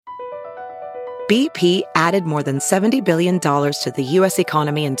BP added more than $70 billion to the U.S.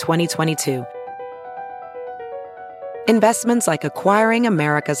 economy in 2022. Investments like acquiring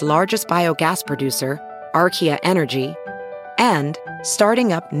America's largest biogas producer, Archaea Energy, and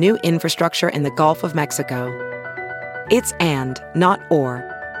starting up new infrastructure in the Gulf of Mexico. It's and, not or.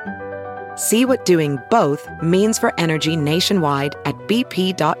 See what doing both means for energy nationwide at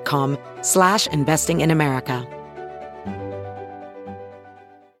bp.com/investing in America.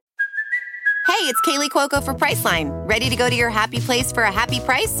 Hey, it's Kaylee Cuoco for Priceline. Ready to go to your happy place for a happy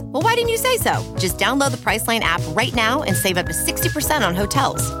price? Well, why didn't you say so? Just download the Priceline app right now and save up to 60% on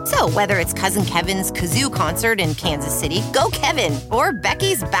hotels. So whether it's Cousin Kevin's Kazoo Concert in Kansas City, go Kevin, or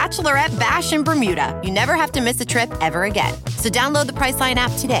Becky's Bachelorette Bash in Bermuda, you never have to miss a trip ever again. So download the Priceline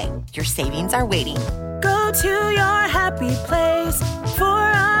app today. Your savings are waiting. Go to your happy place for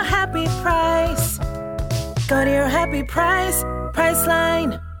a happy price. Go to your happy price,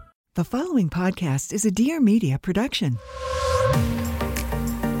 Priceline. The following podcast is a Dear Media production.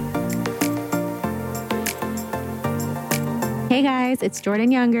 Hey guys, it's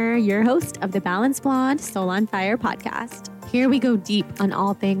Jordan Younger, your host of the Balanced Blonde Soul on Fire podcast. Here we go deep on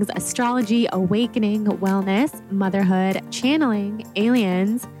all things astrology, awakening, wellness, motherhood, channeling,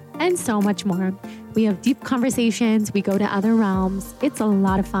 aliens, and so much more. We have deep conversations. We go to other realms. It's a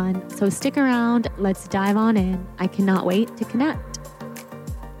lot of fun. So stick around. Let's dive on in. I cannot wait to connect.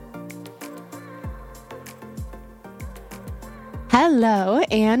 Hello,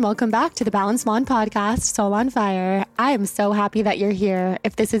 and welcome back to the Balanced Blonde podcast, Soul on Fire. I am so happy that you're here.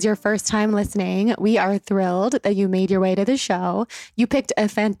 If this is your first time listening, we are thrilled that you made your way to the show. You picked a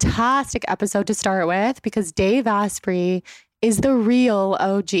fantastic episode to start with because Dave Asprey is the real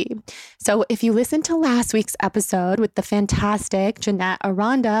OG. So if you listened to last week's episode with the fantastic Jeanette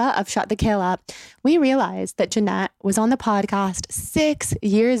Aranda of Shut the Kale Up, we realized that Jeanette was on the podcast 6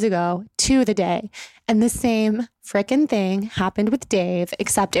 years ago to the day. And the same frickin' thing happened with Dave,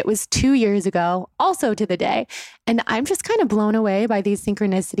 except it was 2 years ago, also to the day. And I'm just kind of blown away by these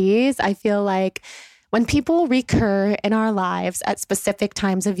synchronicities. I feel like when people recur in our lives at specific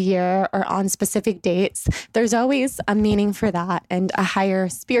times of year or on specific dates, there's always a meaning for that and a higher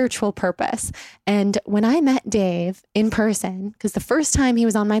spiritual purpose. And when I met Dave in person, because the first time he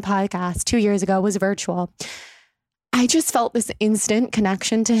was on my podcast 2 years ago was virtual, I just felt this instant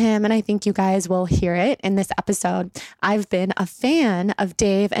connection to him, and I think you guys will hear it in this episode. I've been a fan of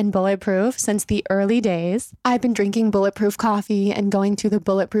Dave and Bulletproof since the early days. I've been drinking Bulletproof coffee and going to the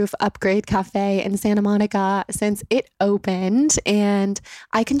Bulletproof Upgrade Cafe in Santa Monica since it opened, and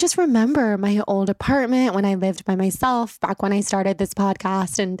I can just remember my old apartment when I lived by myself back when I started this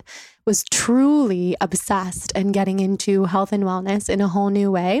podcast and was truly obsessed and getting into health and wellness in a whole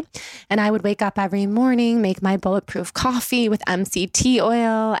new way. And I would wake up every morning, make my bulletproof coffee with MCT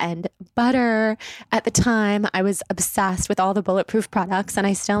oil and butter. At the time, I was obsessed with all the bulletproof products, and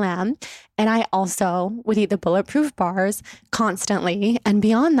I still am. And I also would eat the bulletproof bars constantly. And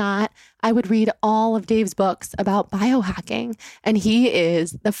beyond that, I would read all of Dave's books about biohacking. And he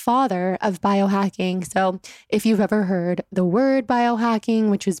is the father of biohacking. So if you've ever heard the word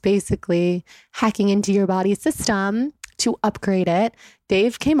biohacking, which is basically hacking into your body system to upgrade it,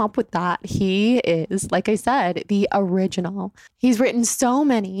 Dave came up with that. He is, like I said, the original. He's written so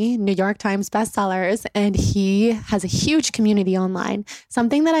many New York Times bestsellers, and he has a huge community online.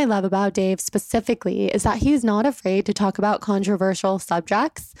 Something that I love about Dave specifically is that he's not afraid to talk about controversial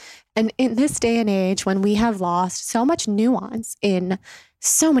subjects. And in this day and age, when we have lost so much nuance in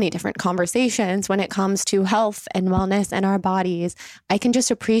so many different conversations when it comes to health and wellness and our bodies, I can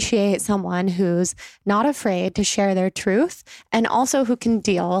just appreciate someone who's not afraid to share their truth and also who can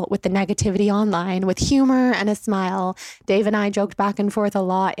deal with the negativity online with humor and a smile. Dave and I joked back and forth a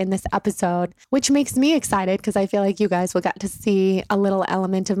lot in this episode, which makes me excited because I feel like you guys will get to see a little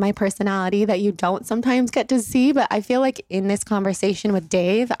element of my personality that you don't sometimes get to see. But I feel like in this conversation with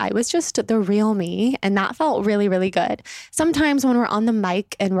Dave, I was just the real me, and that felt really, really good. Sometimes when we're on the mic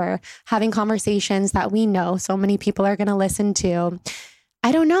and we're having conversations that we know so many people are going to listen to,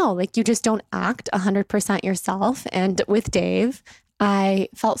 I don't know, like you just don't act 100% yourself. And with Dave, I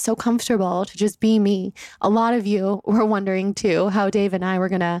felt so comfortable to just be me. A lot of you were wondering too how Dave and I were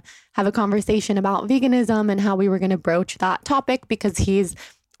going to have a conversation about veganism and how we were going to broach that topic, because he's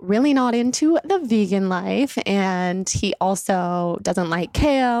really not into the vegan life, and he also doesn't like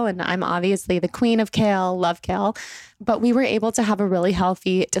kale, and I'm obviously the queen of kale, love kale, but we were able to have a really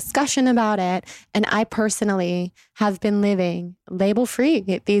healthy discussion about it. And I personally have been living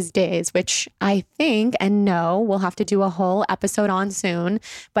label-free these days, which I think and know we'll have to do a whole episode on soon,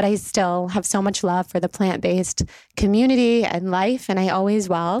 but I still have so much love for the plant-based community and life, and I always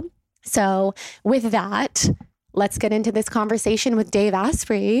will. So with that, let's get into this conversation with Dave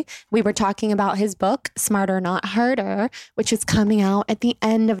Asprey. We were talking about his book, Smarter Not Harder, which is coming out at the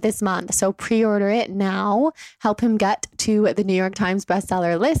end of this month. So pre-order it now. Help him get to the New York Times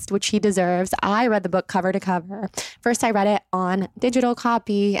bestseller list, which he deserves. I read the book cover to cover. First, I read it on digital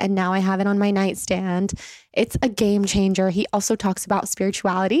copy, and now I have it on my nightstand. It's a game changer. He also talks about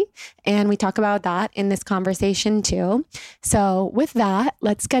spirituality, and we talk about that in this conversation too. So with that,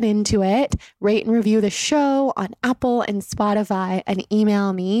 let's get into it. Rate and review the show on Apple and Spotify, and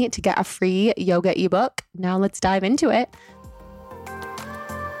email me to get a free yoga ebook. Now let's dive into it.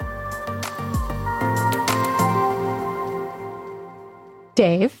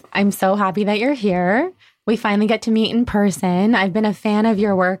 Dave, I'm so happy that you're here. We finally get to meet in person. I've been a fan of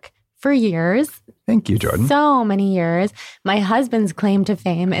your work for years. Thank you, Jordan. So many years. My husband's claim to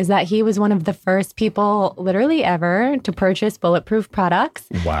fame is that he was one of the first people literally ever to purchase bulletproof products.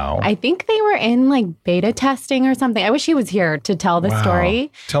 Wow. I think they were in like beta testing or something. I wish he was here to tell the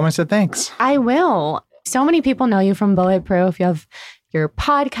story. Tell him I said thanks. I will. So many people know you from Bulletproof. You have your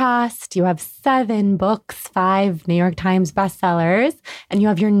podcast, you have 7 books, 5 New York Times bestsellers, and you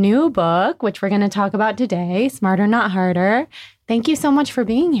have your new book, which we're going to talk about today, Smarter Not Harder. Thank you so much for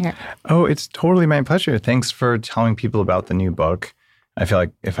being here. Oh, it's totally my pleasure. Thanks for telling people about the new book. I feel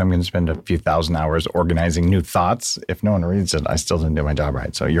like if I'm going to spend a few thousand hours organizing new thoughts, if no one reads it, I still didn't do my job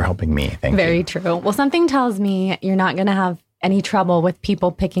right. So you're helping me. Thank you. Very true. Well, something tells me you're not going to have any trouble with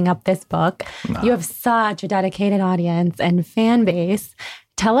people picking up this book. No. You have such a dedicated audience and fan base.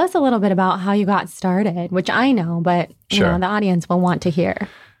 Tell us a little bit about how you got started, which I know, but you know, the audience will want to hear.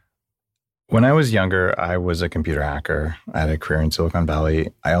 When I was younger, I was a computer hacker. I had a career in Silicon Valley.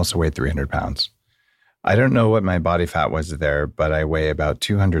 I also weighed 300 pounds. I don't know what my body fat was there, but I weigh about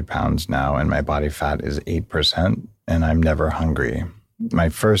 200 pounds now, and my body fat is 8%, and I'm never hungry. My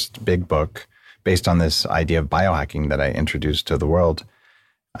first big book, based on this idea of biohacking that I introduced to the world,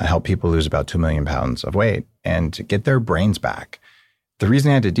 I help people lose about 2 million pounds of weight and to get their brains back. The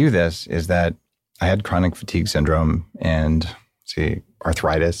reason I had to do this is that I had chronic fatigue syndrome and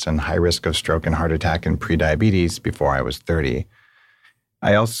arthritis and high risk of stroke and heart attack and prediabetes before I was 30.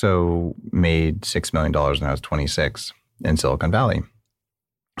 I also made $6 million when I was 26 in Silicon Valley,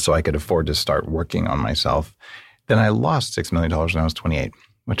 so I could afford to start working on myself. Then I lost $6 million when I was 28,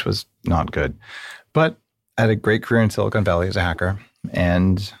 which was not good. But I had a great career in Silicon Valley as a hacker.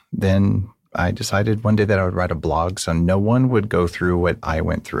 And then I decided one day that I would write a blog so no one would go through what I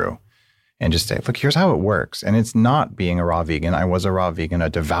went through and just say, look, here's how it works. And it's not being a raw vegan. I was a raw vegan, a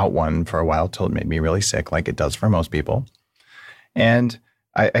devout one for a while till it made me really sick, like it does for most people. And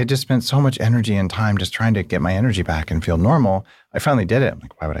I just spent so much energy and time just trying to get my energy back and feel normal. I finally did it. I'm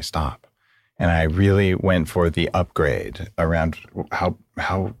like, why would I stop? And I really went for the upgrade around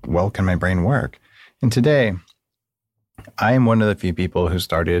how well can my brain work. And today, I am one of the few people who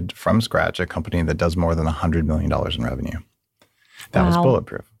started from scratch a company that does more than $100 million in revenue. That was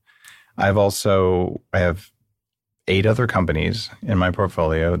Bulletproof. I have 8 other companies in my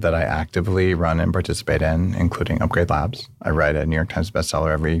portfolio that I actively run and participate in, including Upgrade Labs. I write a New York Times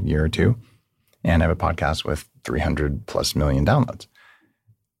bestseller every year or two, and I have a podcast with 300 plus million downloads.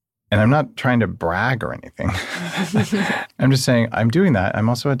 And I'm not trying to brag or anything. I'm just saying I'm doing that. I'm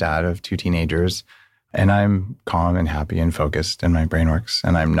also a dad of 2 teenagers, and I'm calm and happy and focused, and my brain works,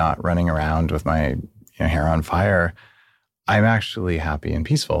 and I'm not running around with my hair on fire. I'm actually happy and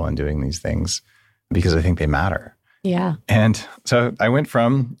peaceful in doing these things because I think they matter. Yeah. And so I went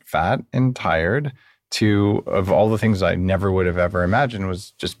from fat and tired to, of all the things I never would have ever imagined,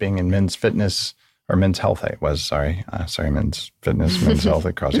 was just being in men's fitness or Men's Health. Men's Fitness, Men's Health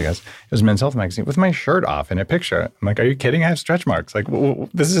across you guys. It was Men's Health magazine with my shirt off in a picture. I'm like, are you kidding? I have stretch marks. Like,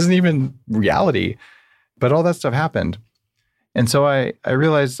 this isn't even reality. But all that stuff happened. And so I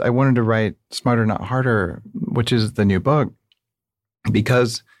realized I wanted to write Smarter Not Harder, which is the new book,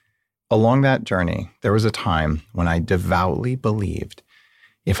 because along that journey, there was a time when I devoutly believed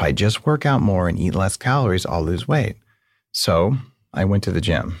if I just work out more and eat less calories, I'll lose weight. So I went to the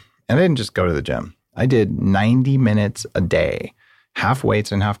gym, and I didn't just go to the gym. I did 90 minutes a day, half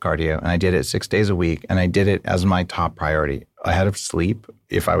weights and half cardio, and I did it 6 days a week, and I did it as my top priority. Ahead of sleep,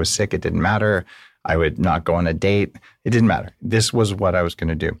 if I was sick, it didn't matter. I would not go on a date. It didn't matter. This was what I was going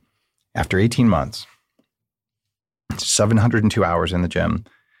to do. After 18 months, 702 hours in the gym,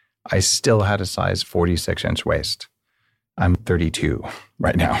 I still had a size 46-inch waist. I'm 32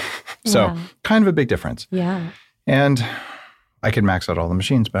 right now. So kind of a big difference. Yeah. And I could max out all the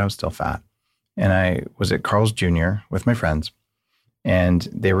machines, but I was still fat. And I was at Carl's Jr. with my friends. And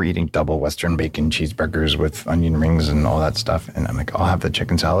they were eating double Western bacon cheeseburgers with onion rings and all that stuff. And I'm like, I'll have the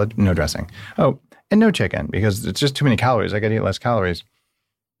chicken salad, no dressing. Oh, and no chicken because it's just too many calories. I got to eat less calories.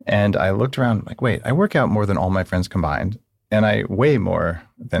 And I looked around like, wait, I work out more than all my friends combined. And I weigh more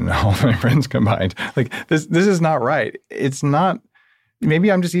than all my friends combined. Like this is not right. It's not,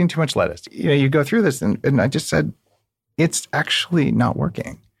 maybe I'm just eating too much lettuce. You go through this and I just said, it's actually not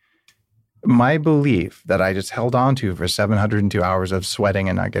working. My belief that I just held on to for 702 hours of sweating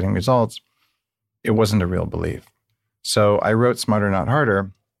and not getting results, it wasn't a real belief. So I wrote Smarter, Not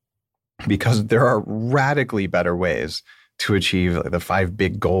Harder because there are radically better ways to achieve the 5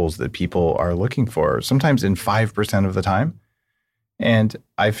 big goals that people are looking for, sometimes in 5% of the time. And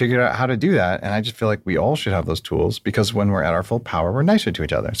I figured out how to do that. And I just feel like we all should have those tools because when we're at our full power, we're nicer to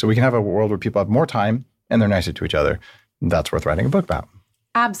each other. So we can have a world where people have more time and they're nicer to each other. That's worth writing a book about.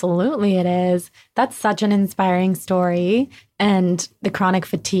 Absolutely, it is. That's such an inspiring story. And the chronic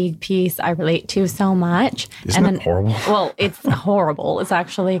fatigue piece I relate to so much. Isn't it horrible? Well, it's horrible. It's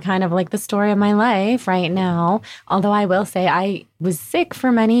actually kind of like the story of my life right now. Although I will say I was sick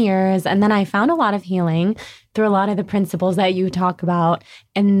for many years and then I found a lot of healing through a lot of the principles that you talk about.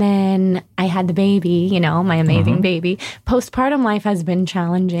 And then I had the baby, my amazing baby. Postpartum life has been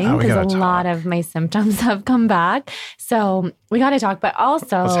challenging because a lot of my symptoms have come back. So we got to talk, but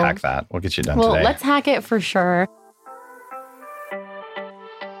also... Let's hack that. We'll get you done today. Well, let's hack it for sure.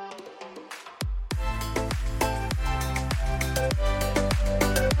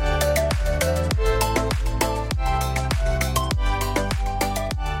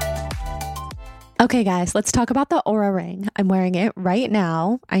 Okay, guys, let's talk about the Oura Ring. I'm wearing it right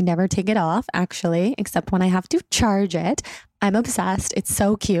now. I never take it off, actually, except when I have to charge it. I'm obsessed. It's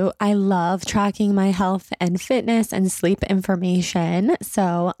so cute. I love tracking my health and fitness and sleep information.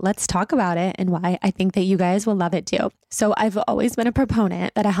 So let's talk about it and why I think that you guys will love it too. So I've always been a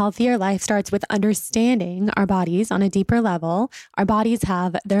proponent that a healthier life starts with understanding our bodies on a deeper level. Our bodies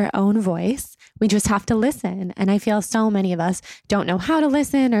have their own voice. We just have to listen. And I feel so many of us don't know how to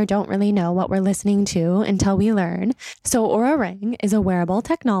listen or don't really know what we're listening to until we learn. So Oura Ring is a wearable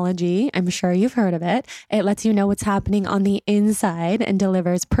technology. I'm sure you've heard of it. It lets you know what's happening on the inside and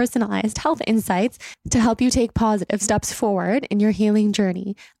delivers personalized health insights to help you take positive steps forward in your healing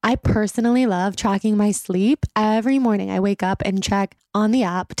journey. I personally love tracking my sleep. Every morning I wake up and check on the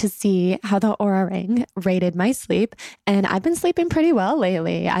app to see how the Oura Ring rated my sleep. And I've been sleeping pretty well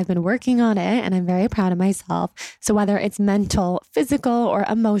lately. I've been working on it and I'm very proud of myself. So whether it's mental, physical, or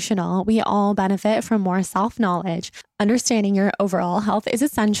emotional, we all benefit from more self-knowledge. Understanding your overall health is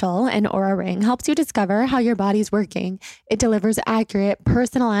essential, and Oura Ring helps you discover how your body's working. It delivers accurate,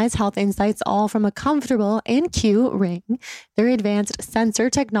 personalized health insights all from a comfortable and cute ring. Their advanced sensor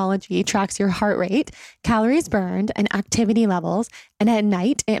technology tracks your heart rate, calories burned, and activity levels. And at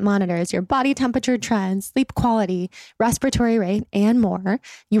night, it monitors your body temperature trends, sleep quality, respiratory rate, and more.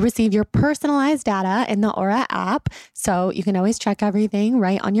 You receive your personalized data in the Oura app, so you can always check everything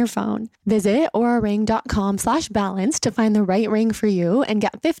right on your phone. Visit ouraring.com/balance to find the right ring for you and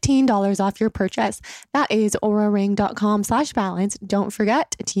get $15 off your purchase. That is ouraring.com/balance. Don't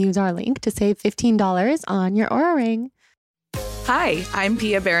forget to use our link to save $15 on your Oura Ring. Hi, I'm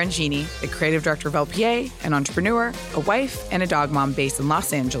Pia Barangini, the creative director of LPA, an entrepreneur, a wife, and a dog mom based in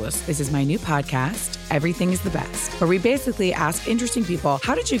Los Angeles. This is my new podcast, Everything is the Best, where we basically ask interesting people,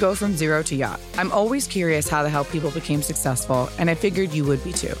 how did you go from zero to yacht? I'm always curious how the hell people became successful, and I figured you would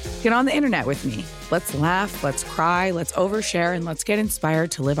be too. Get on the internet with me. Let's laugh, let's cry, let's overshare, and let's get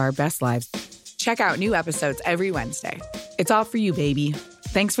inspired to live our best lives. Check out new episodes every Wednesday. It's all for you, baby.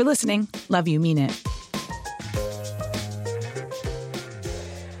 Thanks for listening. Love you, mean it.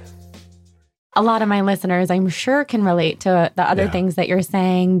 A lot of my listeners, I'm sure, can relate to the other things that you're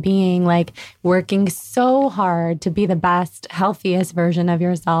saying, being like working so hard to be the best, healthiest version of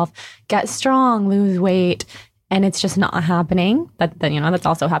yourself, get strong, lose weight, and it's just not happening. That's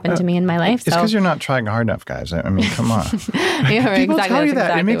also happened to me in my life. It's because you're not trying hard enough, guys. I mean, come on. Yeah, People exactly, tell you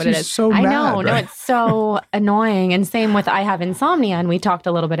that. exactly It makes you so mad. I know. Right? No, it's so annoying. And same with I have insomnia, and we talked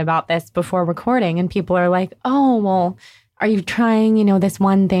a little bit about this before recording, and people are like, oh, well, are you trying, this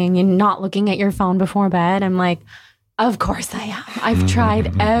one thing and not looking at your phone before bed? I'm like, of course I am. I've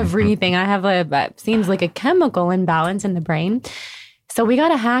tried everything. I have seems like a chemical imbalance in the brain. So we got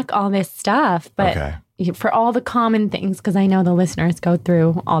to hack all this stuff. But for all the common things, because I know the listeners go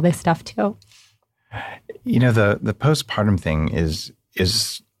through all this stuff too. The postpartum thing is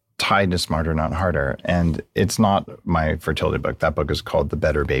tied to Smarter, Not Harder. And it's not my fertility book. That book is called The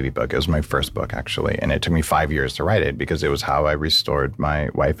Better Baby Book. It was my first book, actually. And it took me 5 years to write it because it was how I restored my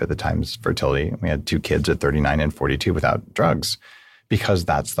wife at the time's fertility. We had 2 kids at 39 and 42 without drugs. because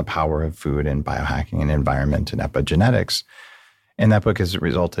that's the power of food and biohacking and environment and epigenetics. And that book has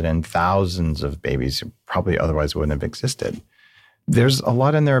resulted in thousands of babies who probably otherwise wouldn't have existed. There's a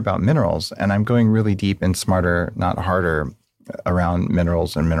lot in there about minerals, and I'm going really deep and smarter, not harder, around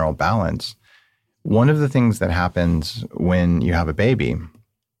minerals and mineral balance. One of the things that happens when you have a baby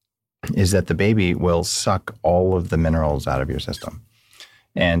is that the baby will suck all of the minerals out of your system.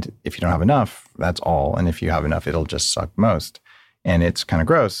 And if you don't have enough, that's all. And if you have enough, it'll just suck most. And it's kind of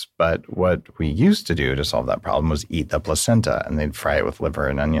gross, but what we used to do to solve that problem was eat the placenta, and they'd fry it with liver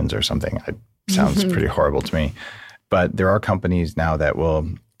and onions or something. It sounds pretty horrible to me. But there are companies now that will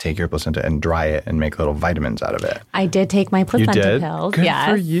take your placenta and dry it and make little vitamins out of it. I did take my placenta pills. Good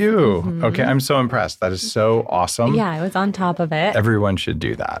for you. Okay, I'm so impressed. That is so awesome. Yeah, I was on top of it. Everyone should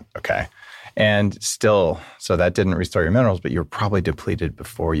do that. Okay. And still, so that didn't restore your minerals, but you're probably depleted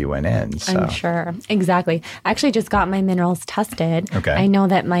before you went in. So. I'm sure. Exactly. I actually just got my minerals tested. Okay. I know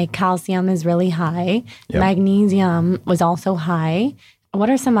that my calcium is really high. Yep. Magnesium was also high. What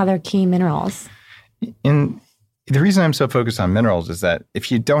are some other key minerals? The reason I'm so focused on minerals is that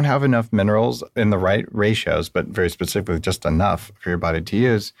if you don't have enough minerals in the right ratios, but very specifically just enough for your body to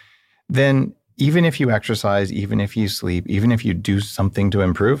use, then even if you exercise, even if you sleep, even if you do something to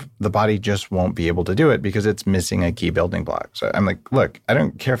improve, the body just won't be able to do it because it's missing a key building block. So I'm like, look, I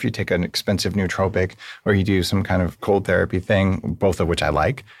don't care if you take an expensive nootropic or you do some kind of cold therapy thing, both of which I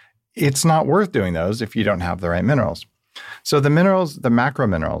like. It's not worth doing those if you don't have the right minerals. So the minerals, the macro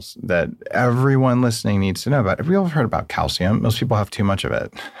minerals that everyone listening needs to know about, have we all heard about calcium? Most people have too much of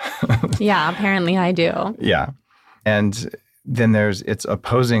it. Yeah, apparently I do. Yeah. And then there's its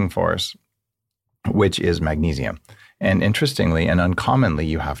opposing force, which is magnesium. And interestingly and uncommonly,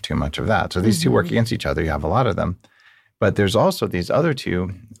 you have too much of that. So these two work against each other. You have a lot of them. But there's also these other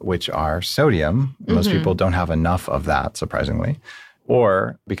two, which are sodium. Most people don't have enough of that, surprisingly,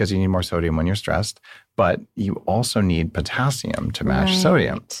 or because you need more sodium when you're stressed. But you also need potassium to match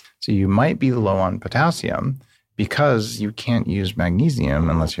sodium. So you might be low on potassium because you can't use magnesium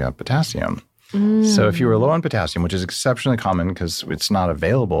unless you have potassium. So if you were low on potassium, which is exceptionally common because it's not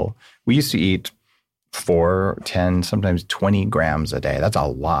available, we used to eat 4, 10, sometimes 20 grams a day. That's a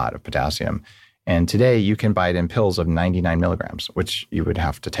lot of potassium. And today you can buy it in pills of 99 milligrams, which you would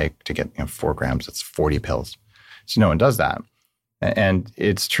have to take to get 4 grams. It's 40 pills. So no one does that. And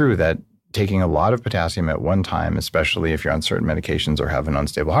it's true that taking a lot of potassium at one time, especially if you're on certain medications or have an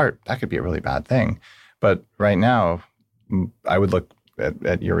unstable heart, that could be a really bad thing. But right now, I would look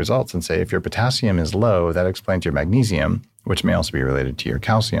at your results and say, if your potassium is low, that explains your magnesium, which may also be related to your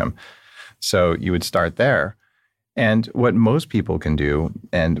calcium. So you would start there. And what most people can do,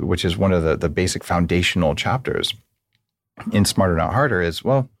 and which is one of the basic foundational chapters in Smarter Not Harder is,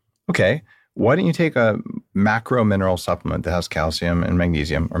 well, okay, why don't you take a macro mineral supplement that has calcium and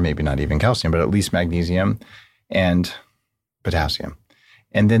magnesium, or maybe not even calcium, but at least magnesium and potassium.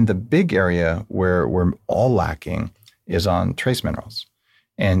 And then the big area where we're all lacking is on trace minerals.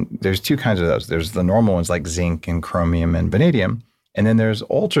 And there's two kinds of those. There's the normal ones like zinc and chromium and vanadium. And then there's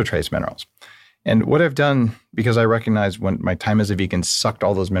ultra trace minerals. And what I've done, because I recognize when my time as a vegan sucked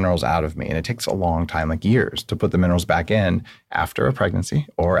all those minerals out of me, and it takes a long time, like years, to put the minerals back in after a pregnancy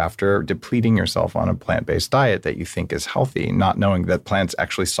or after depleting yourself on a plant-based diet that you think is healthy, not knowing that plants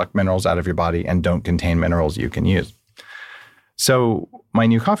actually suck minerals out of your body and don't contain minerals you can use. So my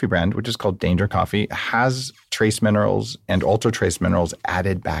new coffee brand, which is called Danger Coffee, has trace minerals and ultra trace minerals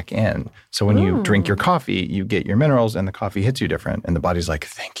added back in. So when you drink your coffee, you get your minerals and the coffee hits you different. And the body's like,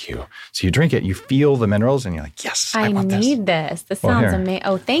 thank you. So you drink it, you feel the minerals and you're like, yes, I want this. I need this. This sounds amazing.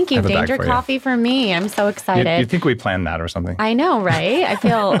 Oh, thank you. Danger Coffee for me. I'm so excited. You'd think we planned that or something. I know, right? I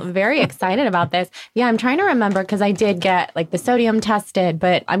feel very excited about this. Yeah, I'm trying to remember because I did get like the sodium tested,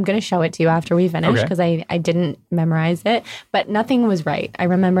 but I'm going to show it to you after we finish because I didn't memorize it. But nothing was right. I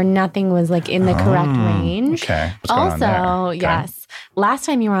remember nothing was like in the correct range. Okay. What's going on there? Okay. Yes. Last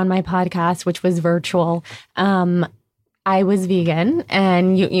time you were on my podcast, which was virtual, I was vegan,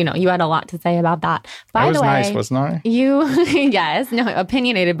 and you had a lot to say about that. By the way, nice, wasn't I? Yes,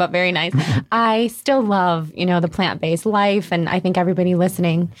 opinionated, but very nice. I still love, the plant-based life, and I think everybody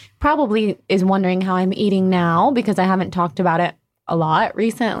listening probably is wondering how I'm eating now because I haven't talked about it a lot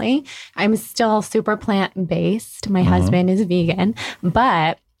recently. I'm still super plant-based. My husband is vegan,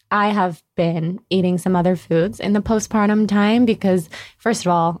 but I have been eating some other foods in the postpartum time because, first of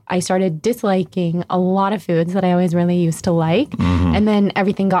all, I started disliking a lot of foods that I always really used to like. And then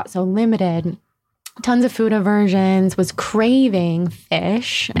everything got so limited tons of food aversions, was craving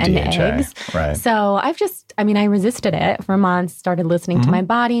fish and DHA, eggs. right. So I resisted it for months, started listening to my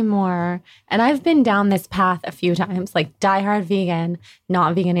body more. And I've been down this path a few times, like diehard vegan,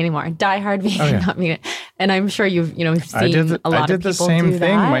 not vegan anymore. Diehard vegan, not vegan. And I'm sure you've seen a lot of people do that. I did the same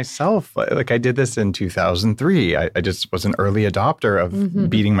thing myself. Like I did this in 2003. I just was an early adopter of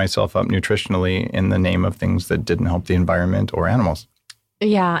beating myself up nutritionally in the name of things that didn't help the environment or animals.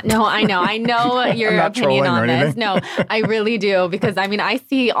 Yeah, no, I know your opinion on this. No, I really do, because I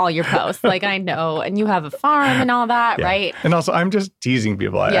see all your posts, like I know, and you have a farm and all that, right? And also, I'm just teasing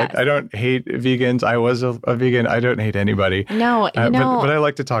people. Yes. I don't hate vegans. I was a vegan. I don't hate anybody. No, but I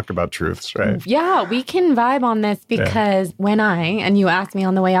like to talk about truths, right? Yeah, we can vibe on this because when and you asked me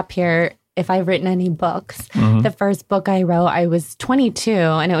on the way up here if I've written any books. The first book I wrote, I was 22,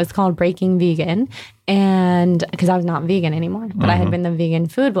 and it was called Breaking Vegan. And because I was not vegan anymore, but I had been the vegan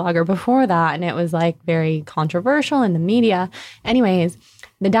food blogger before that. And it was like very controversial in the media. Anyways,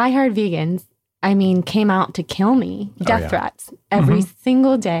 the diehard vegans, came out to kill me. Death threats every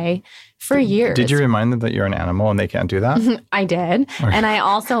single day for years. Did you remind them that you're an animal and they can't do that? I did. Okay. And I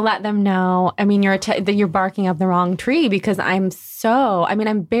also let them know, that you're barking up the wrong tree, because I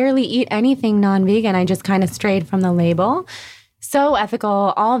barely eat anything non-vegan. I just kind of strayed from the label. So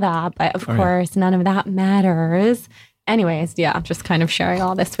ethical, all that. But of course, none of that matters. Anyways, I'm just kind of sharing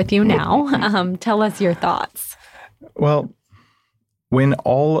all this with you now. Tell us your thoughts. Well, when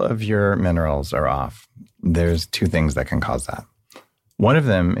all of your minerals are off, there's two things that can cause that. One of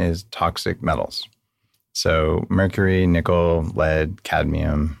them is toxic metals. So mercury, nickel, lead,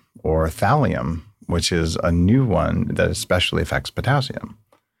 cadmium, or thallium, which is a new one that especially affects potassium.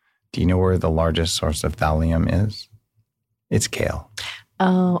 Do you know where the largest source of thallium is? It's kale.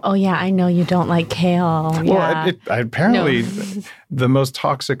 Oh yeah, I know you don't like kale. Well, apparently the most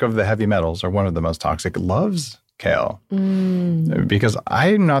toxic of the heavy metals, or one of the most toxic, loves kale. Because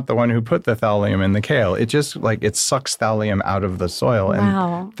I'm not the one who put the thallium in the kale. It just it sucks thallium out of the soil.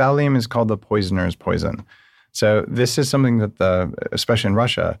 Wow. And thallium is called the poisoner's poison. So this is something that especially in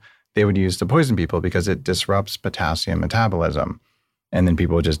Russia, they would use to poison people because it disrupts potassium metabolism. And then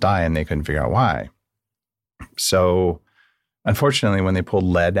people would just die and they couldn't figure out why. So unfortunately, when they pulled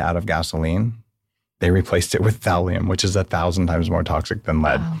lead out of gasoline, they replaced it with thallium, which is 1,000 times more toxic than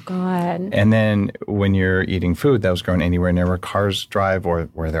lead. Oh, God. And then when you're eating food that was grown anywhere near where cars drive or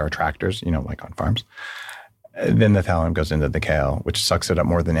where there are tractors, like on farms, then the thallium goes into the kale, which sucks it up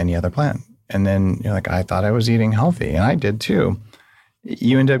more than any other plant. And then you're like, I thought I was eating healthy, and I did too.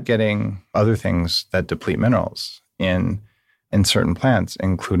 You end up getting other things that deplete minerals in certain plants,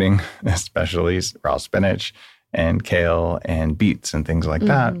 including especially raw spinach and kale and beets and things like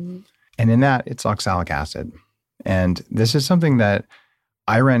that. And in that, it's oxalic acid. And this is something that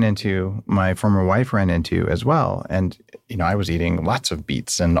I ran into, my former wife ran into as well. And, I was eating lots of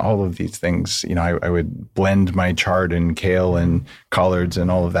beets and all of these things. I would blend my chard and kale and collards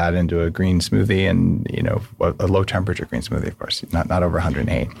and all of that into a green smoothie and, a low temperature green smoothie, of course, not over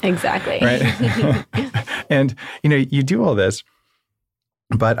 108. Exactly. Right. And, you do all this,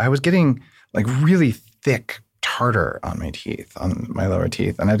 but I was getting really thick tartar on my teeth, on my lower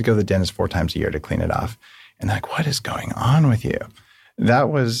teeth. And I had to go to the dentist 4 times a year to clean it off. And what is going on with you? That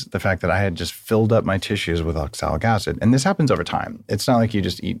was the fact that I had just filled up my tissues with oxalic acid. And this happens over time. It's not like you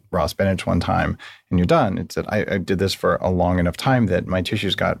just eat raw spinach one time and you're done. It's that I did this for a long enough time that my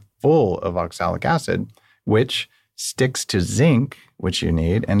tissues got full of oxalic acid, which sticks to zinc, which you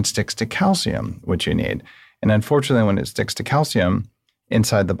need, and sticks to calcium, which you need. And unfortunately, when it sticks to calcium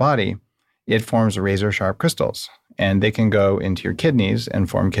inside the body, it forms razor sharp crystals, and they can go into your kidneys and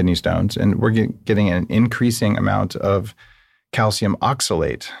form kidney stones. And we're getting an increasing amount of calcium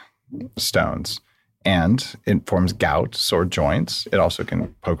oxalate stones, and it forms gout, sore joints. It also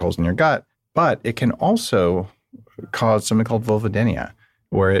can poke holes in your gut, but it can also cause something called vulvodynia,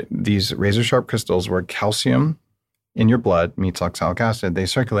 where these razor sharp crystals, where calcium in your blood meets oxalic acid, they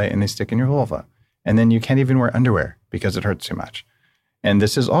circulate and they stick in your vulva. And then you can't even wear underwear because it hurts too much. And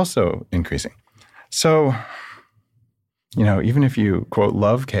this is also increasing. So, even if you, quote,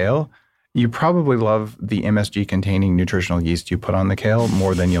 love kale, you probably love the MSG-containing nutritional yeast you put on the kale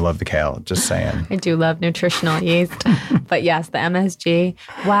more than you love the kale, just saying. I do love nutritional yeast. But yes, the MSG.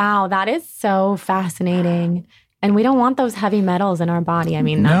 Wow, that is so fascinating. And we don't want those heavy metals in our body.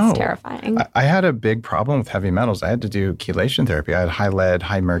 That's terrifying. I had a big problem with heavy metals. I had to do chelation therapy. I had high lead,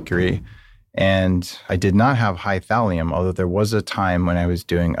 high mercury. And I did not have high thallium, although there was a time when I was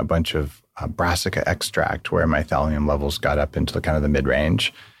doing a bunch of brassica extract where my thallium levels got up into kind of the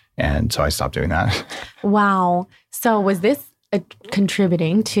mid-range. And so I stopped doing that. Wow. So was this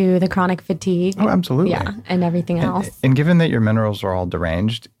contributing to the chronic fatigue. Oh, absolutely. Yeah, and everything else. And given that your minerals are all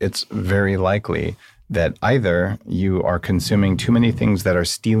deranged, it's very likely that either you are consuming too many things that are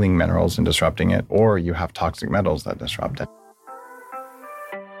stealing minerals and disrupting it, or you have toxic metals that disrupt it.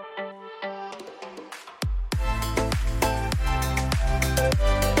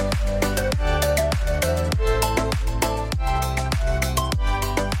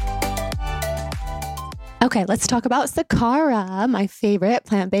 Okay, let's talk about Sakara, my favorite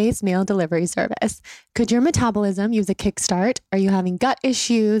plant-based meal delivery service. Could your metabolism use a kickstart? Are you having gut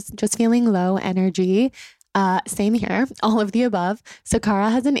issues? Just feeling low energy? Same here, all of the above. Sakara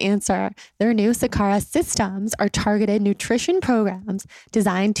has an answer. Their new Sakara systems are targeted nutrition programs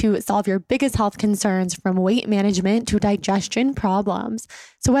designed to solve your biggest health concerns, from weight management to digestion problems.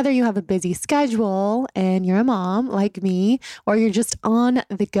 So whether you have a busy schedule and you're a mom like me, or you're just on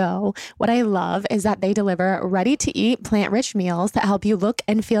the go, what I love is that they deliver ready-to-eat plant-rich meals that help you look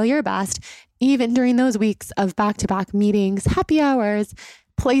and feel your best, even during those weeks of back-to-back meetings, happy hours,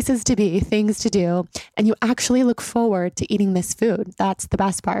 places to be, things to do, and you actually look forward to eating this food. That's the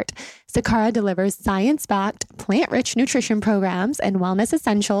best part. Sakara delivers science-backed, plant-rich nutrition programs and wellness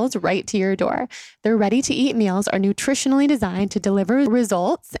essentials right to your door. Their ready-to-eat meals are nutritionally designed to deliver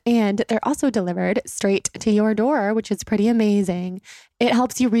results, and they're also delivered straight to your door, which is pretty amazing. It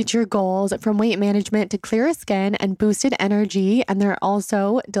helps you reach your goals, from weight management to clearer skin and boosted energy, and they're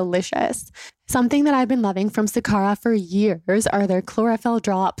also delicious. Something that I've been loving from Sakara for years are their chlorophyll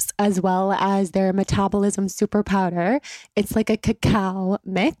drops, as well as their metabolism super powder. It's like a cacao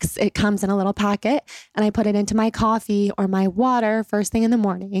mix. It comes in a little packet, and I put it into my coffee or my water first thing in the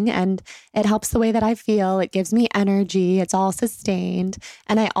morning, and it helps the way that I feel. It gives me energy. It's all sustained.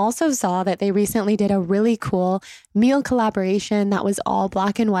 And I also saw that they recently did a really cool meal collaboration that was all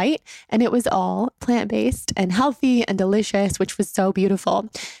black and white, and it was all plant-based and healthy and delicious, which was so beautiful.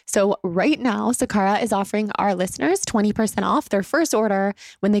 So right now, Sakara is offering our listeners 20% off their first order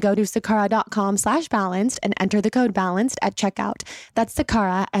when they go to sakara.com/balanced and enter the code balanced at checkout. That's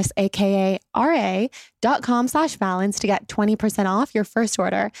Sakara, SAKARA.com/balanced to get 20% off your first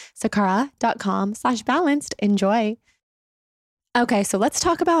order. Sakara.com/balanced. Enjoy. Okay, so let's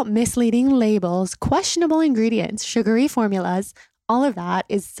talk about misleading labels, questionable ingredients, sugary formulas. All of that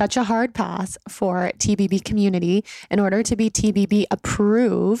is such a hard pass for TBB community. In order to be TBB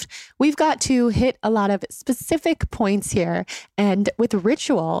approved, we've got to hit a lot of specific points here. And with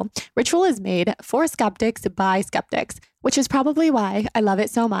Ritual is made for skeptics by skeptics, which is probably why I love it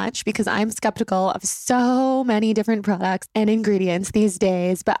so much, because I'm skeptical of so many different products and ingredients these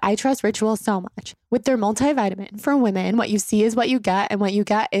days, but I trust Ritual so much. With their multivitamin for women, what you see is what you get, and what you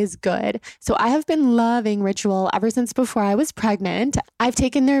get is good. So I have been loving Ritual ever since before I was pregnant. I've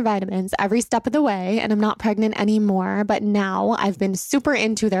taken their vitamins every step of the way, and I'm not pregnant anymore, but now I've been super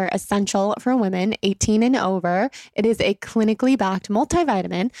into their Essential for Women 18 and over. It is a clinically backed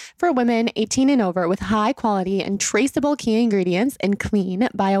multivitamin for women 18 and over with high quality and traceable key ingredients in clean,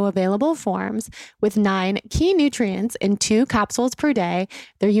 bioavailable forms with 9 key nutrients in 2 capsules per day.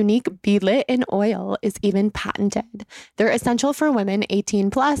 Their unique beadlet in oil is even patented. Their Essential for Women 18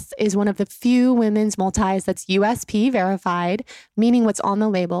 Plus is one of the few women's multis that's USP verified, meaning what's on the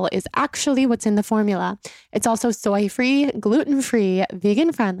label is actually what's in the formula. It's also soy-free, gluten-free,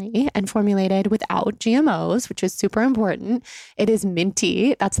 vegan-friendly, and formulated without GMOs, which is super important. It is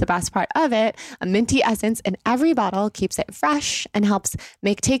minty. That's the best part of it. A minty essence in every bottle keeps it fresh and helps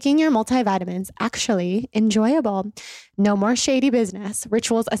make taking your multivitamins actually enjoyable. No more shady business.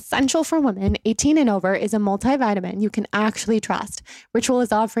 Ritual's Essential for Women 18 and over is a multivitamin you can actually trust. Ritual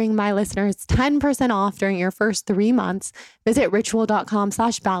is offering my listeners 10% off during your first 3 months. Visit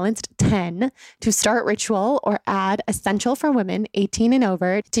ritual.com/balanced10 to start Ritual, or add Essential for Women 18 and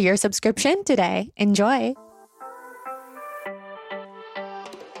over to your subscription today. Enjoy.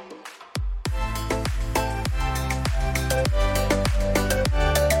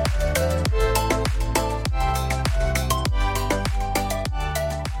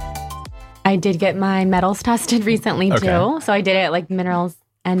 I did get my metals tested recently too. Okay. So I did it like minerals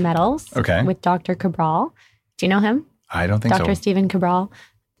and metals with Dr. Cabral. Do you know him? I don't think so. Dr. Stephen Cabral.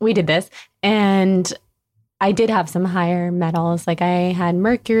 We did this, and I did have some higher metals. Like I had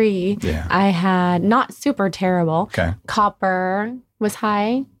mercury. Yeah. I had not super terrible. Okay. Copper was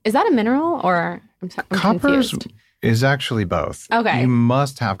high. Is that a mineral, or I'm Copper's confused? Is actually both. Okay. You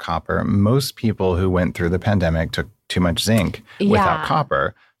must have copper. Most people who went through the pandemic took too much zinc without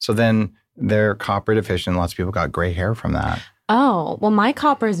copper. So then they're copper deficient. Lots of people got gray hair from that. Oh, well, my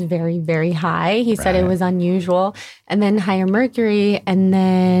copper is very, very high. He said it was unusual. And then higher mercury, and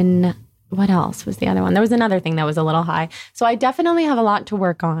then what else was the other one? There was another thing that was a little high. So I definitely have a lot to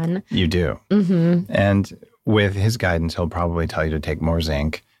work on. You do. Mm-hmm. And with his guidance, he'll probably tell you to take more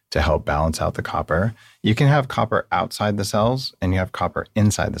zinc to help balance out the copper. You can have copper outside the cells and you have copper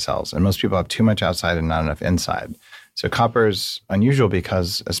inside the cells. And most people have too much outside and not enough inside. So copper is unusual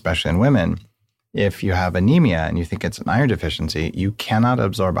because, especially in women, if you have anemia and you think it's an iron deficiency, you cannot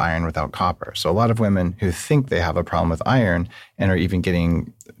absorb iron without copper. So a lot of women who think they have a problem with iron and are even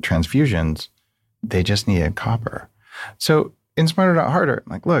getting transfusions, they just needed copper. So in Smarter Not Harder,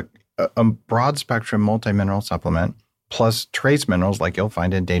 like, look, a broad spectrum multi-mineral supplement plus trace minerals like you'll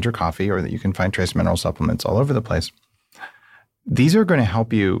find in Danger Coffee, or that you can find trace mineral supplements all over the place. These are going to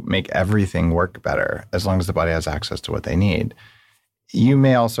help you make everything work better as long as the body has access to what they need. You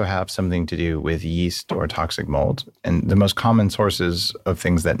may also have something to do with yeast or toxic mold. And the most common sources of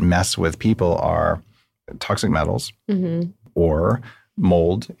things that mess with people are toxic metals or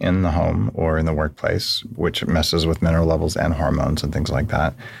mold in the home or in the workplace, which messes with mineral levels and hormones and things like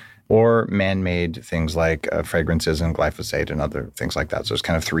that, or man-made things like fragrances and glyphosate and other things like that. So there's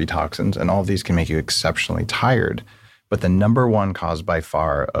kind of 3 toxins, and all of these can make you exceptionally tired. But the number one cause by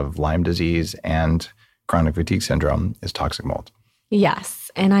far of Lyme disease and chronic fatigue syndrome is toxic mold. Yes.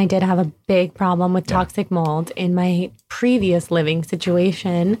 And I did have a big problem with toxic mold in my previous living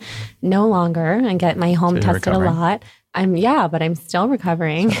situation. No longer. I get my home tested a lot. But I'm still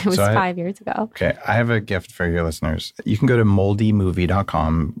recovering. It was 5 years ago. Okay. I have a gift for your listeners. You can go to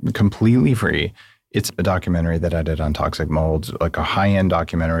moldymovie.com, completely free. It's a documentary that I did on toxic mold, like a high-end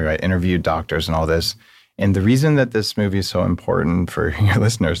documentary. I interviewed doctors and all this. And the reason that this movie is so important for your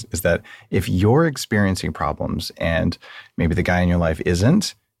listeners is that if you're experiencing problems and maybe the guy in your life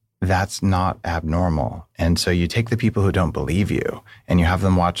isn't, that's not abnormal. And so you take the people who don't believe you and you have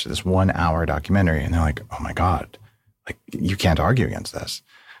them watch this 1 hour documentary and they're like, oh my God, like you can't argue against this.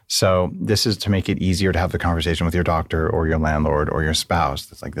 So this is to make it easier to have the conversation with your doctor or your landlord or your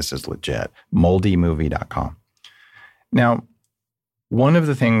spouse. It's like, this is legit. Moldymovie.com. Now, one of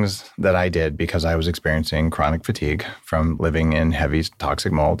the things that I did because I was experiencing chronic fatigue from living in heavy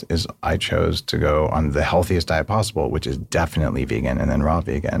toxic mold is I chose to go on the healthiest diet possible, which is definitely vegan and then raw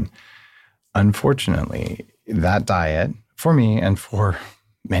vegan. Unfortunately, that diet for me and for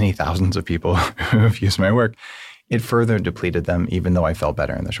many thousands of people who have used my work, it further depleted them, even though I felt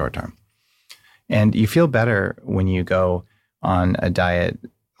better in the short term. And you feel better when you go on a diet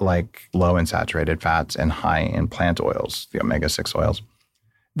like low in saturated fats and high in plant oils, the omega-6 oils.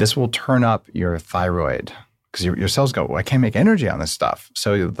 This will turn up your thyroid because your cells go, well, I can't make energy on this stuff.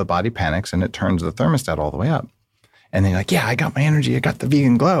 So the body panics and it turns the thermostat all the way up. And then you're like, yeah, I got my energy. I got the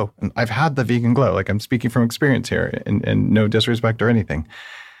vegan glow. And I've had the vegan glow. Like I'm speaking from experience here and no disrespect or anything.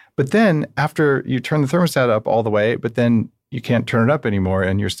 But then after you turn the thermostat up all the way, but then you can't turn it up anymore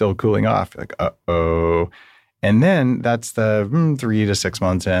and you're still cooling off. You're like, uh-oh. And then that's the 3 to 6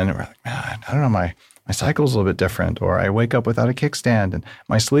 months in. And we're like, man, I don't know, my cycle's a little bit different. Or I wake up without a kickstand and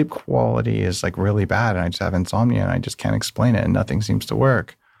my sleep quality is like really bad. And I just have insomnia and I just can't explain it and nothing seems to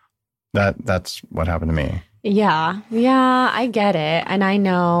work. That's what happened to me. Yeah, I get it. And I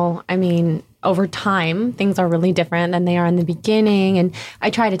know, over time, things are really different than they are in the beginning. And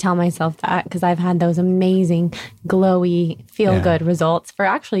I try to tell myself that because I've had those amazing, glowy, feel-good results for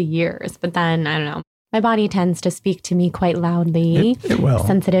actually years. But then, I don't know. My body tends to speak to me quite loudly. It will.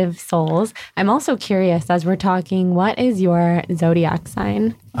 Sensitive souls. I'm also curious, as we're talking, what is your zodiac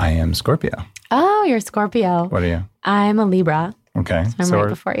sign? I am Scorpio. Oh, you're Scorpio. What are you? I'm a Libra. Okay. So I'm right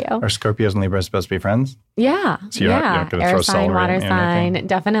before you. Are Scorpios and Libras supposed to be friends? Yeah. So you're not going to throw sign, celery water in sign.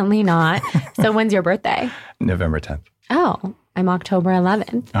 Definitely not. So when's your birthday? November 10th. Oh, I'm October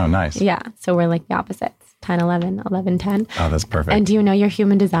 11th. Oh, nice. Yeah. So we're like the opposites. 10, 11, 11, 10. Oh, that's perfect. And do you know your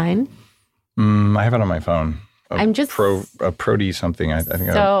human design? I have it on my phone. I'm just a Prody something. I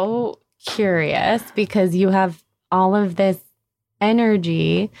think so curious because you have all of this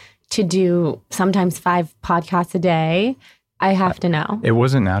energy to do sometimes 5 podcasts a day. I have to know. It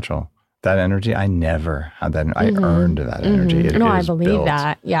wasn't natural. That energy, I never had that. I earned that energy. No, I believe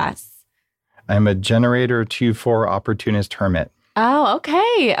that. Yes. I'm a generator 2-4 opportunist hermit. Oh,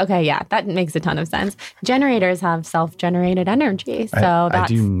 okay. Okay, yeah, that makes a ton of sense. Generators have self-generated energy. So I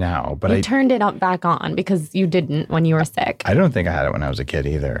do now, but I turned it up back on because you didn't when you were sick. I don't think I had it when I was a kid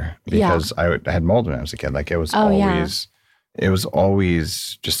either because I had mold when I was a kid. Like it was it was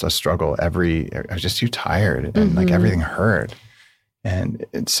always just a struggle. I was just too tired and like everything hurt. And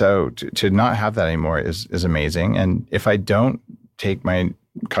so to not have that anymore is amazing. And if I don't take my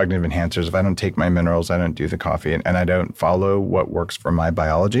cognitive enhancers, if I don't take my minerals, I don't do the coffee, and I don't follow what works for my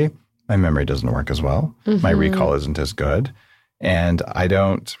biology, my memory doesn't work as well. My recall isn't as good. And I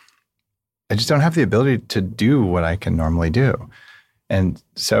don't I just don't have the ability to do what I can normally do. And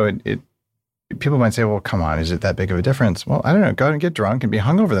so people might say, well, come on, is it that big of a difference? Well, I don't know. Go out and get drunk and be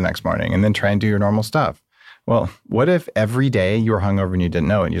hungover the next morning and then try and do your normal stuff. Well, what if every day you were hungover and you didn't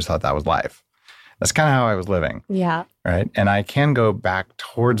know it and you just thought that was life? That's kind of how I was living. Yeah. Right. And I can go back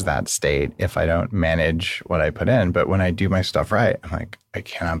towards that state if I don't manage what I put in. But when I do my stuff right, I'm like, I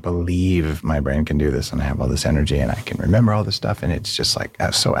cannot believe my brain can do this and I have all this energy and I can remember all this stuff. And it's just like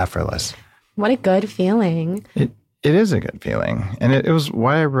so effortless. What a good feeling. It is a good feeling. And it was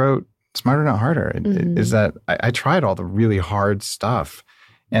why I wrote Smarter, Not Harder, is that I tried all the really hard stuff.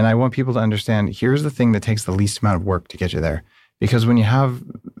 And I want people to understand, here's the thing that takes the least amount of work to get you there. Because when you have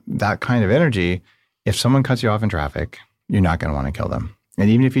that kind of energy, if someone cuts you off in traffic, you're not going to want to kill them. And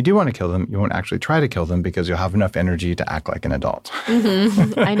even if you do want to kill them, you won't actually try to kill them because you'll have enough energy to act like an adult.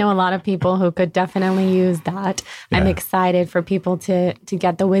 I know a lot of people who could definitely use that. Yeah. I'm excited for people to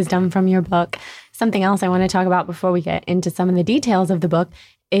get the wisdom from your book. Something else I want to talk about before we get into some of the details of the book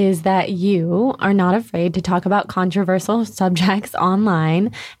is that you are not afraid to talk about controversial subjects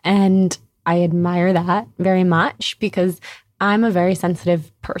online. And I admire that very much because I'm a very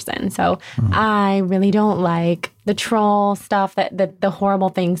sensitive person. So I really don't like the troll stuff, that the horrible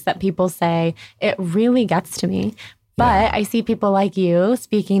things that people say. It really gets to me. But I see people like you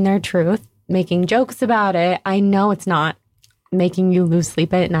speaking their truth, making jokes about it. I know it's not making you lose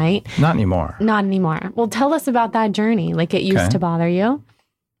sleep at night. Not anymore. Not anymore. Well, tell us about that journey. Like it used to bother you.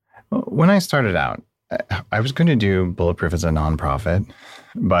 Well, when I started out, I was going to do Bulletproof as a nonprofit,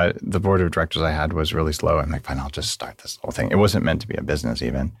 but the board of directors I had was really slow. I'm like, fine, I'll just start this whole thing. It wasn't meant to be a business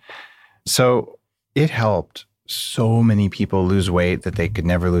even. So it helped so many people lose weight that they could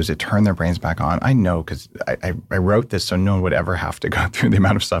never lose it, turn their brains back on. I know because I wrote this so no one would ever have to go through the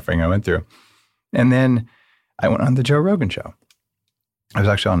amount of suffering I went through. And then I went on the Joe Rogan show. I was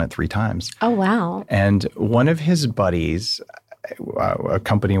actually on it 3 times. Oh, wow. And one of his buddies, a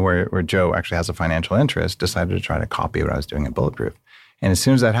company where Joe actually has a financial interest, decided to try to copy what I was doing at Bulletproof. And as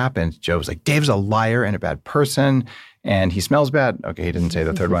soon as that happened, Joe was like, Dave's a liar and a bad person, and he smells bad. Okay, he didn't say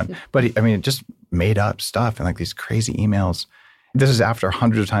the third one. But it just made up stuff and like these crazy emails. This is after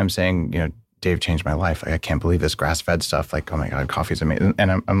hundreds of times saying, Dave changed my life. Like, I can't believe this grass-fed stuff. Like, oh my God, coffee's amazing.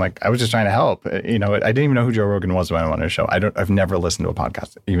 And I'm like, I was just trying to help. I didn't even know who Joe Rogan was when I went on his show. I've never listened to a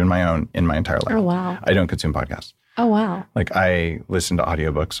podcast, even my own, in my entire life. Oh, wow. I don't consume podcasts. Oh, wow. Like I listen to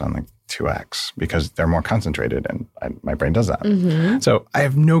audiobooks on like 2x because they're more concentrated and my brain does that. Mm-hmm. So I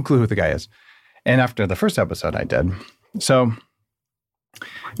have no clue who the guy is. And after the first episode I did. So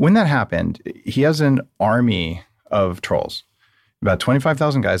when that happened, he has an army of trolls, about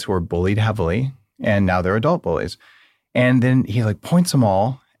 25,000 guys who were bullied heavily and now they're adult bullies. And then he like points them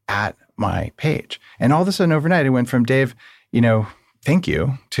all at my page. And all of a sudden overnight it went from Dave, thank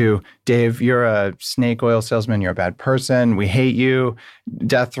you, to Dave, you're a snake oil salesman, you're a bad person, we hate you,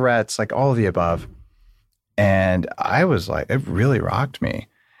 death threats, like all of the above. And I was like, it really rocked me.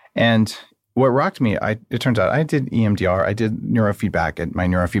 And what rocked me, it turns out I did EMDR, I did neurofeedback at my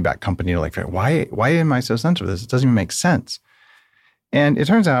neurofeedback company to like, why am I so sensitive to this? It doesn't even make sense. And it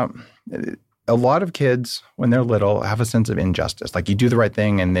turns out a lot of kids, when they're little, have a sense of injustice. Like you do the right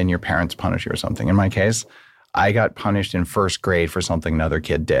thing and then your parents punish you or something. In my case, I got punished in first grade for something another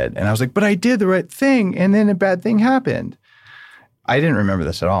kid did. And I was like, but I did the right thing. And then a bad thing happened. I didn't remember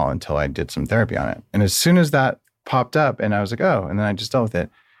this at all until I did some therapy on it. And as soon as that popped up and I was like, oh, and then I just dealt with it.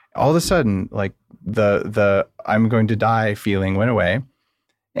 All of a sudden, like the I'm going to die feeling went away.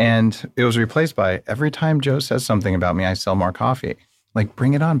 And it was replaced by every time Joe says something about me, I sell more coffee. Like,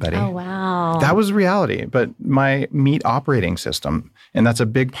 bring it on, buddy. Oh, wow. That was reality. But my meat operating system, and that's a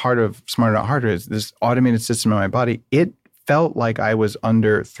big part of Smarter, Not Harder, is this automated system in my body. It felt like I was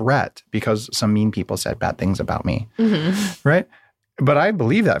under threat because some mean people said bad things about me, right? But I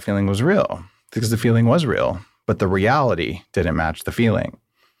believe that feeling was real because the feeling was real, but the reality didn't match the feeling.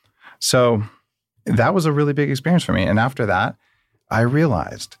 So that was a really big experience for me. And after that, I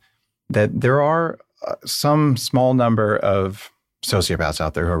realized that there are some small number of sociopaths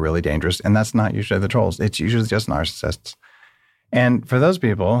out there who are really dangerous. And that's not usually the trolls. It's usually just narcissists. And for those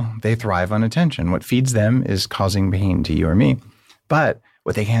people, they thrive on attention. What feeds them is causing pain to you or me. But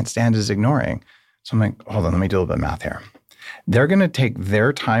what they can't stand is ignoring. So I'm like, hold on, let me do a little bit of math here. They're going to take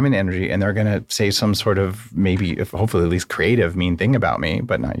their time and energy and they're going to say some sort of maybe, hopefully at least creative, mean thing about me,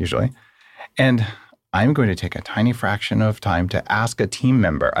 but not usually. And I'm going to take a tiny fraction of time to ask a team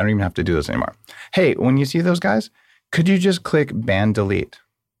member. I don't even have to do this anymore. Hey, when you see those guys, could you just click ban delete?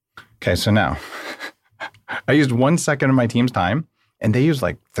 Okay, so now I used 1 second of my team's time and they used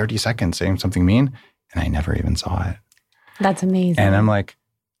like 30 seconds saying something mean and I never even saw it. That's amazing. And I'm like,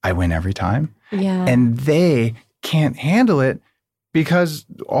 I win every time. Yeah. And they can't handle it because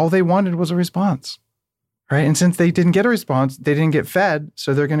all they wanted was a response, right? And since they didn't get a response, they didn't get fed.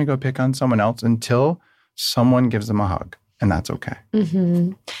 So they're going to go pick on someone else until someone gives them a hug. And that's okay.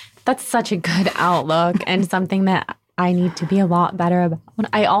 Mm-hmm. That's such a good outlook and something that I need to be a lot better about.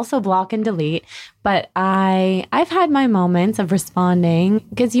 I also block and delete, but I've had my moments of responding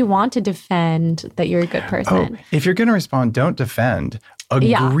because you want to defend that you're a good person. Oh, if you're going to respond, don't defend.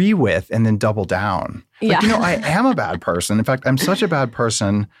 Agree with and then double down. Like, I am a bad person. In fact, I'm such a bad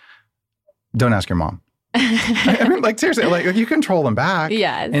person. Don't ask your mom. I mean, like, seriously, like you control them back.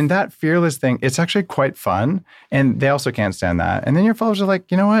 Yes. And that fearless thing, it's actually quite fun. And they also can't stand that. And then your followers are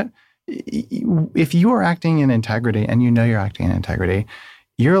like, you know what? If you are acting in integrity and you're acting in integrity,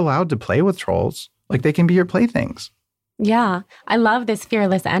 you're allowed to play with trolls. Like, they can be your playthings. Yeah. I love this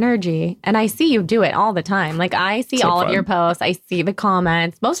fearless energy. And I see you do it all the time. Like, I see all of your posts. I see the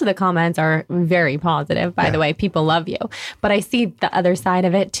comments. Most of the comments are very positive, by the way. People love you. But I see the other side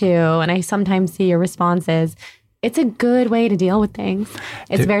of it too. And I sometimes see your responses. It's a good way to deal with things.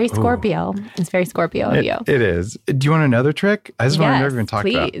 It's very Scorpio. It's very Scorpio of you. It is. Do you want another trick? I just want to never even talk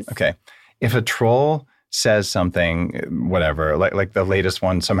about. Okay. If a troll says something, whatever, like the latest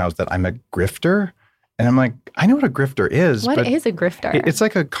one somehow is that I'm a grifter. And I'm like, I know what a grifter is. What is a grifter? It's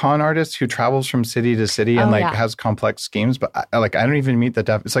like a con artist who travels from city to city and has complex schemes. But I don't even meet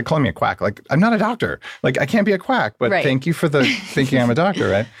the it's like calling me a quack. Like, I'm not a doctor. Like, I can't be a quack. But thank you for the thinking I'm a doctor,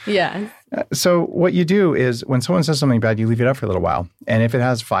 right? Yeah. So what you do is when someone says something bad, you leave it up for a little while. And if it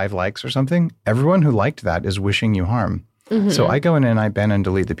has 5 likes or something, everyone who liked that is wishing you harm. Mm-hmm. So I go in and I ban and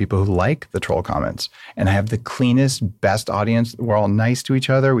delete the people who like the troll comments. And I have the cleanest, best audience. We're all nice to each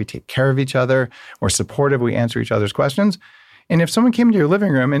other. We take care of each other. We're supportive. We answer each other's questions. And if someone came into your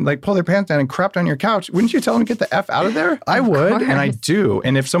living room and like pulled their pants down and crapped on your couch, wouldn't you tell them to get the F out of there? I would. And I do.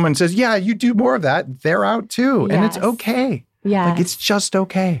 And if someone says, yeah, you do more of that, they're out too. Yes. And it's okay. Yeah. Like, it's just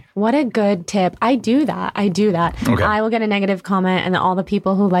okay. What a good tip. I do that. Okay. I will get a negative comment and all the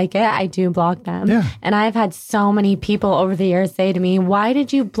people who like it, I do block them. Yeah. And I've had so many people over the years say to me, why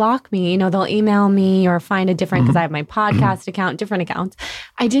did you block me? They'll email me or find a different, because I have my podcast account, different accounts.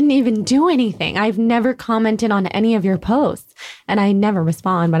 I didn't even do anything. I've never commented on any of your posts and I never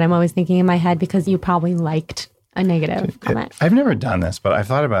respond, but I'm always thinking in my head because you probably liked a negative comment. I've never done this, but I've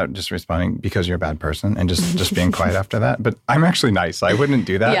thought about just responding because you're a bad person and just being quiet after that. But I'm actually nice. I wouldn't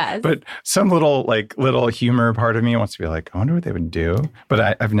do that. Yes. But some little humor part of me wants to be like, I wonder what they would do.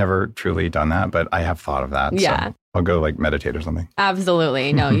 But I've never truly done that, but I have thought of that. Yeah. So I'll go like meditate or something.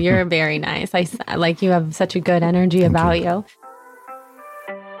 Absolutely. No, you're very nice. I like, you have such a good energy about you.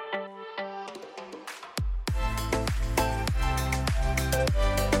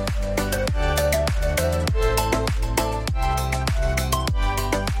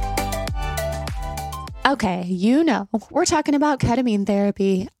 Okay, we're talking about ketamine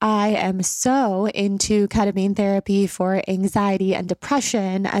therapy. I am so into ketamine therapy for anxiety and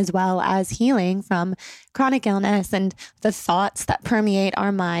depression, as well as healing from chronic illness and the thoughts that permeate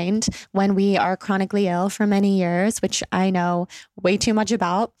our mind when we are chronically ill for many years, which I know way too much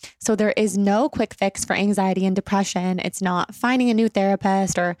about. So there is no quick fix for anxiety and depression. It's not finding a new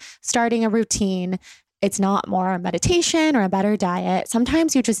therapist or starting a routine. It's not more meditation or a better diet.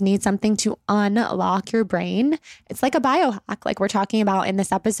 Sometimes you just need something to unlock your brain. It's like a biohack, like we're talking about in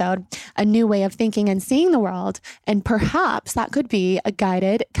this episode, a new way of thinking and seeing the world. And perhaps that could be a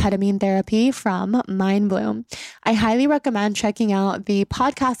guided ketamine therapy from MindBloom. I highly recommend checking out the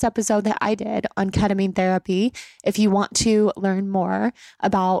podcast episode that I did on ketamine therapy if you want to learn more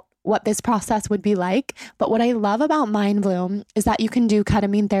about what this process would be like. But what I love about MindBloom is that you can do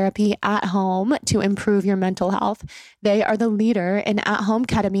ketamine therapy at home to improve your mental health. They are the leader in at-home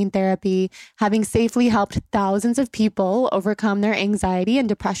ketamine therapy, having safely helped thousands of people overcome their anxiety and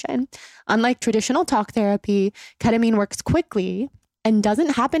depression. Unlike traditional talk therapy, ketamine works quickly and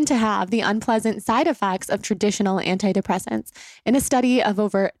doesn't happen to have the unpleasant side effects of traditional antidepressants. In a study of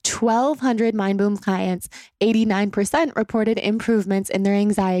over 1,200 MindBloom clients, 89% reported improvements in their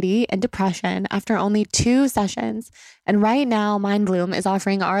anxiety and depression after only 2 sessions. And right now, MindBloom is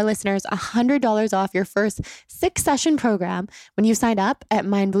offering our listeners $100 off your first 6-session program when you sign up at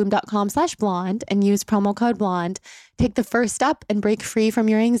mindbloom.com/blonde and use promo code blonde. Take the first step and break free from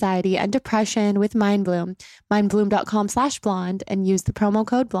your anxiety and depression with MindBloom. Mindbloom.com/blonde and use the promo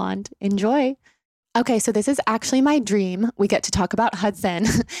code blonde. Enjoy. Okay, so this is actually my dream. We get to talk about Hudson.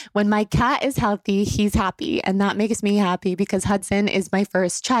 When my cat is healthy, he's happy. And that makes me happy because Hudson is my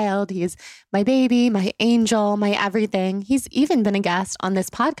first child. He's my baby, my angel, my everything. He's even been a guest on this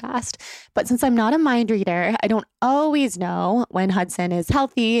podcast. But since I'm not a mind reader, I don't always know when Hudson is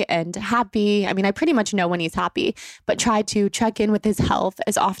healthy and happy. I mean, I pretty much know when he's happy, but try to check in with his health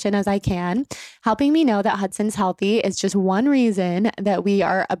as often as I can. Helping me know that Hudson's healthy is just one reason that we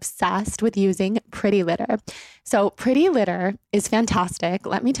are obsessed with using Pretty Litter. So Pretty Litter is fantastic.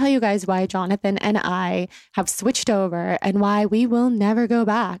 Let me tell you guys why Jonathan and I have switched over and why we will never go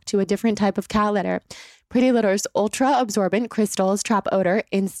back to a different type of cat litter. Pretty Litter's ultra-absorbent crystals trap odor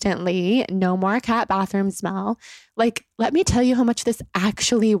instantly. No more cat bathroom smell. Like, let me tell you how much this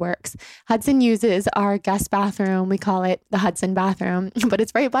actually works. Hudson uses our guest bathroom. We call it the Hudson bathroom, but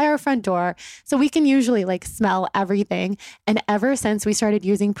it's right by our front door. So we can usually smell everything. And ever since we started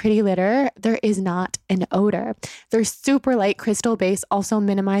using Pretty Litter, there is not an odor. Their super light crystal base also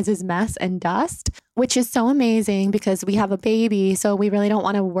minimizes mess and dust, which is so amazing because we have a baby. So we really don't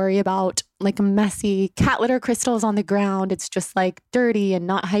want to worry about messy cat litter crystals on the ground. It's just dirty and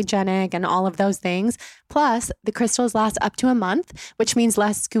not hygienic and all of those things. Plus, the crystals last up to a month, which means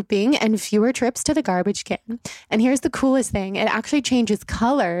less scooping and fewer trips to the garbage can. And here's the coolest thing. It actually changes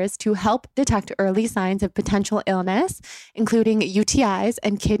colors to help detect early signs of potential illness, including UTIs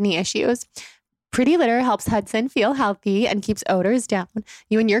and kidney issues. Pretty Litter helps Hudson feel healthy and keeps odors down.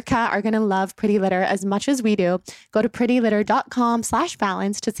 You and your cat are going to love Pretty Litter as much as we do. Go to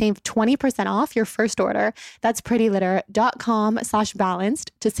prettylitter.com/balance to save 20% off your first order. That's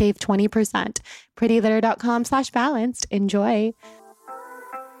prettylitter.com/balanced to save 20%. prettylitter.com/balanced. Enjoy.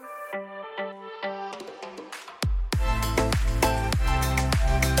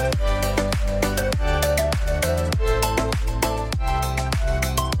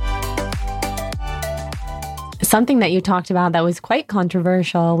 Something that you talked about that was quite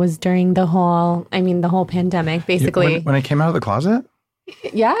controversial was during the whole pandemic, basically. When I came out of the closet?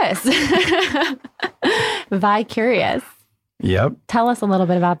 Yes. Vicarious. Yep. Tell us a little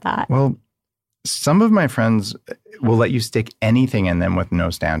bit about that. Well, some of my friends will let you stick anything in them with no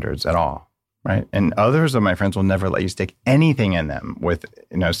standards at all, right? And others of my friends will never let you stick anything in them with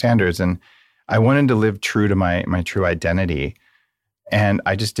no standards. And I wanted to live true to my true identity. And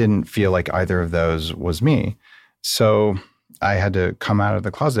I just didn't feel like either of those was me. So I had to come out of the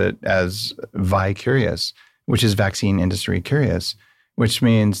closet as vicarious, which is vaccine industry curious, which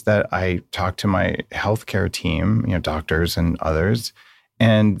means that I talk to my healthcare team, doctors and others,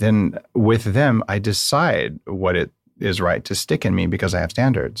 and then with them, I decide what it is right to stick in me because I have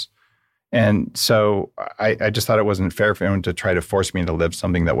standards. And so I just thought it wasn't fair for anyone to try to force me to live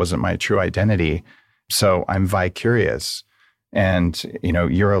something that wasn't my true identity. So I'm vicarious. And,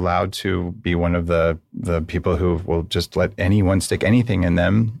 you're allowed to be one of the people who will just let anyone stick anything in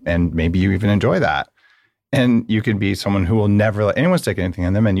them. And maybe you even enjoy that. And you could be someone who will never let anyone stick anything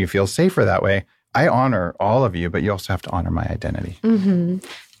in them and you feel safer that way. I honor all of you, but you also have to honor my identity. Mm-hmm.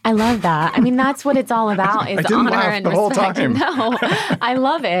 I love that. I mean, that's what it's all about is honor and respect. No, I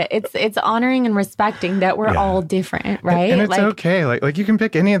love it. It's honoring and respecting that we're all different, right? And it's okay. Like you can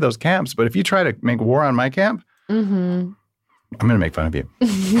pick any of those camps, but if you try to make war on my camp, I'm going to make fun of you.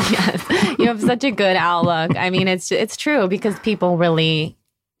 Yes. You have such a good outlook. I mean, it's true because people really,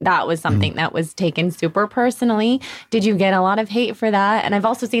 that was something that was taken super personally. Did you get a lot of hate for that? And I've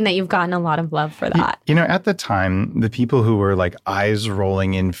also seen that you've gotten a lot of love for that. At the time, the people who were eyes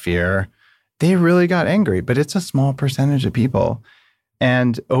rolling in fear, they really got angry, but it's a small percentage of people.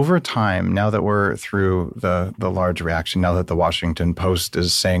 And over time, now that we're through the large reaction, now that the Washington Post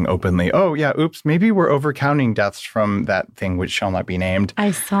is saying openly, oh, yeah, oops, maybe we're overcounting deaths from that thing which shall not be named.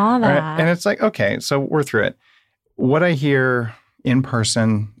 I saw that. Right? And it's okay, so we're through it. What I hear in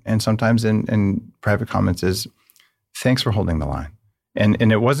person and sometimes in private comments is, thanks for holding the line. And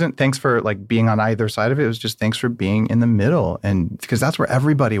it wasn't thanks for being on either side of it. It was just thanks for being in the middle. And because that's where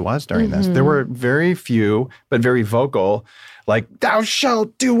everybody was during this. There were very few, but very vocal, thou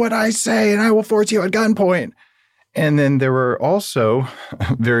shalt do what I say and I will force you at gunpoint. And then there were also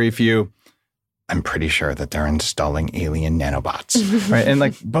very few, I'm pretty sure that they're installing alien nanobots, right? And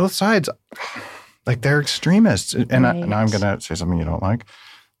both sides, they're extremists. And right. Now I'm going to say something you don't like.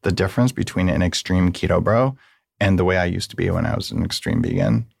 The difference between an extreme keto bro and the way I used to be when I was an extreme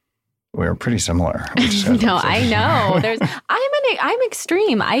vegan, we were pretty similar. No, I know. I'm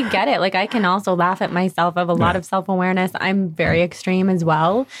extreme. I get it. I can also laugh at myself. I have a lot of self-awareness. I'm very extreme as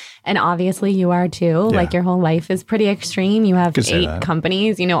well. And obviously you are too. Yeah. Your whole life is pretty extreme. You have 8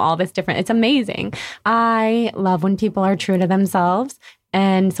 companies, all this different. It's amazing. I love when people are true to themselves.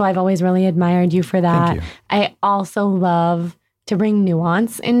 And so I've always really admired you for that. Thank you. I also love to bring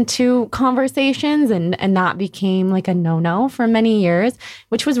nuance into conversations, and that became like a no-no for many years,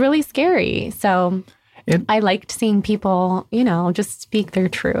 which was really scary. So I liked seeing people, just speak their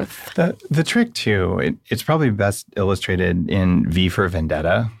truth. The trick too, it's probably best illustrated in V for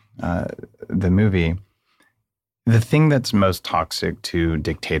Vendetta, the movie. The thing that's most toxic to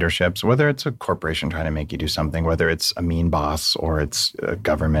dictatorships, whether it's a corporation trying to make you do something, whether it's a mean boss or it's a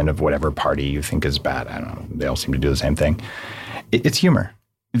government of whatever party you think is bad, I don't know, they all seem to do the same thing. It's humor.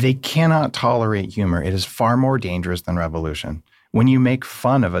 They cannot tolerate humor. It is far more dangerous than revolution. When you make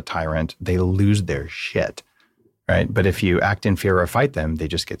fun of a tyrant, they lose their shit, right? But if you act in fear or fight them, they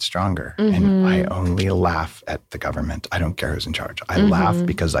just get stronger. And I only laugh at the government. I don't care who's in charge. I laugh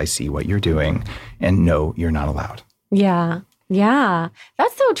because I see what you're doing and know you're not allowed. Yeah. Yeah.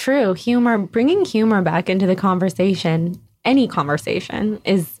 That's so true. Humor, bringing humor back into the conversation, any conversation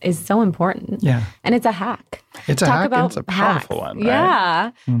is so important. Yeah. And it's a hack. It's a hack and it's a powerful one, right?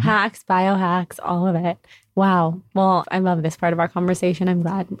 Yeah. Hacks, biohacks, all of it. Wow. Well, I love this part of our conversation. I'm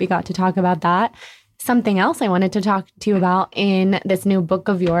glad we got to talk about that. Something else I wanted to talk to you about in this new book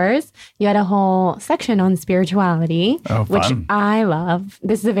of yours, you had a whole section on spirituality, which I love.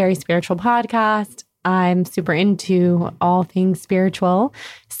 This is a very spiritual podcast. I'm super into all things spiritual.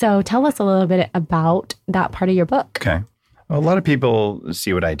 So tell us a little bit about that part of your book. Okay. Well, a lot of people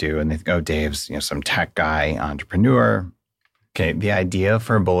see what I do and they think, oh, Dave's some tech guy, entrepreneur. Okay, the idea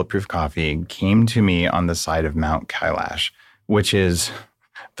for Bulletproof Coffee came to me on the side of Mount Kailash, which is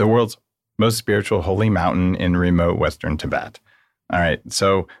the world's most spiritual holy mountain in remote Western Tibet. All right,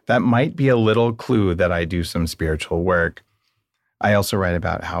 so that might be a little clue that I do some spiritual work. I also write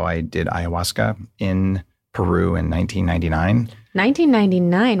about how I did ayahuasca in Peru in 1999.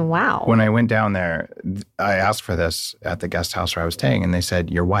 1999, wow. When I went down there, I asked for this at the guest house where I was staying, and they said,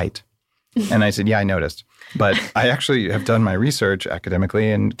 "You're white." And I said, "Yeah, I noticed." But I actually have done my research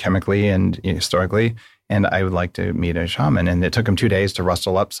academically and chemically and historically, and I would like to meet a shaman. And it took him 2 days to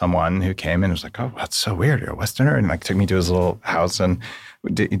rustle up someone who came and was like, "Oh, that's so weird. You're a Westerner." And took me to his little house and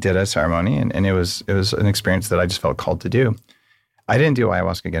did a ceremony. And it was an experience that I just felt called to do. I didn't do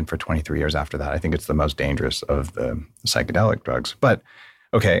ayahuasca again for 23 years after that. I think it's the most dangerous of the psychedelic drugs. But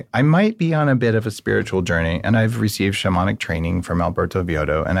okay, I might be on a bit of a spiritual journey, and I've received shamanic training from Alberto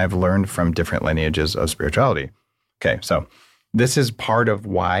Villoldo, and I've learned from different lineages of spirituality. Okay, so this is part of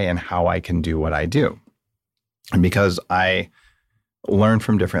why and how I can do what I do. And because I learned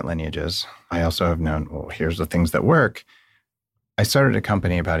from different lineages, I also have known, well, here's the things that work. I started a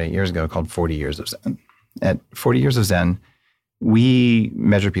company about 8 years ago called 40 Years of Zen. At 40 Years of Zen, we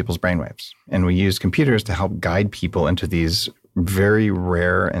measure people's brainwaves, and we use computers to help guide people into these very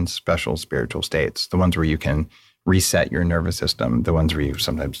rare and special spiritual states, the ones where you can reset your nervous system, the ones where you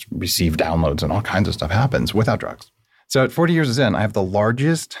sometimes receive downloads and all kinds of stuff happens without drugs. So at 40 Years of Zen, I have the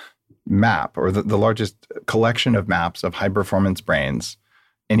largest map or the largest collection of maps of high-performance brains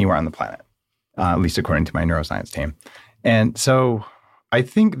anywhere on the planet, at least according to my neuroscience team. And so I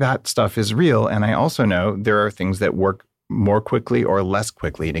think that stuff is real, and I also know there are things that work more quickly or less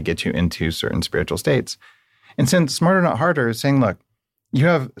quickly to get you into certain spiritual states. And since Smarter Not Harder is saying, look, you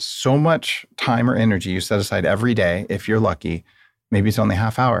have so much time or energy you set aside every day, if you're lucky, maybe it's only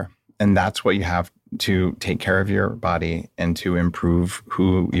half hour. And that's what you have to take care of your body and to improve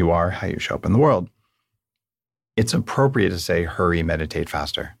who you are, how you show up in the world. It's appropriate to say, hurry, meditate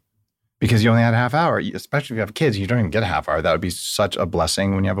faster. Because you only had a half hour, especially if you have kids, you don't even get a half hour. That would be such a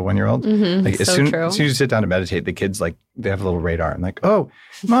blessing when you have a 1-year-old. As soon as you sit down to meditate, the kids, they have a little radar. I'm like, oh,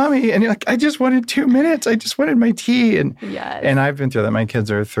 mommy. And you're like, I just wanted 2 minutes. I just wanted my tea. And I've been through that. My kids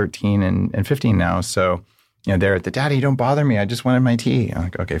are 13 and 15 now. So, they're at the, Daddy, don't bother me. I just wanted my tea. I'm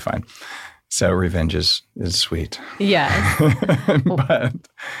like, okay, fine. So revenge is sweet. Yes.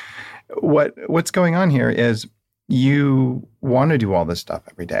 But what's going on here is you want to do all this stuff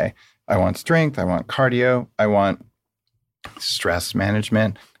every day. I want strength. I want cardio. I want stress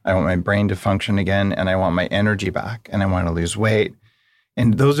management. I want my brain to function again, and I want my energy back, and I want to lose weight.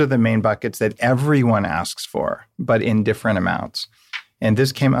 And those are the main buckets that everyone asks for, but in different amounts. And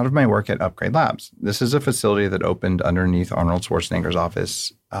this came out of my work at Upgrade Labs. This is a facility that opened underneath Arnold Schwarzenegger's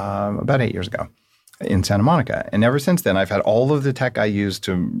office about 8 years ago in Santa Monica. And ever since then, I've had all of the tech I use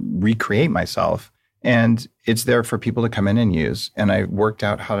to recreate myself. And it's there for people to come in and use. And I worked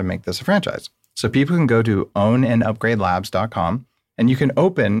out how to make this a franchise. So people can go to ownandupgradelabs.com and you can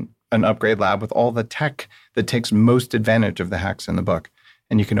open an upgrade lab with all the tech that takes most advantage of the hacks in the book.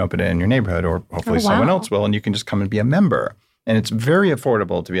 And you can open it in your neighborhood, or hopefully someone else will, and you can just come and be a member. And it's very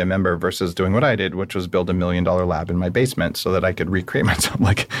affordable to be a member versus doing what I did, which was build $1 million lab in my basement so that I could recreate myself.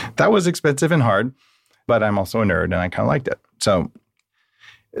 Like, that was expensive and hard, but I'm also a nerd and I kind of liked it. So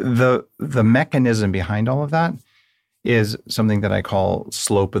the mechanism behind all of that is something that I call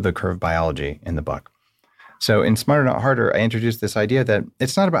slope of the curve biology in the book. So in Smarter Not Harder, I introduced this idea that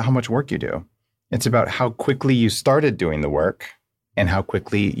it's not about how much work you do. It's about how quickly you started doing the work and how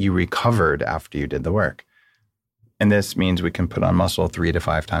quickly you recovered after you did the work. And this means we can put on muscle 3 to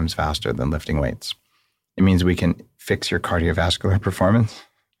 5 times faster than lifting weights. It means we can fix your cardiovascular performance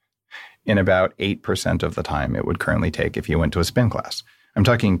in about 8% of the time it would currently take if you went to a spin class. I'm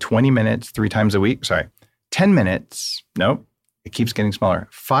talking 20 minutes 3 times a week. 10 minutes. Nope. It keeps getting smaller.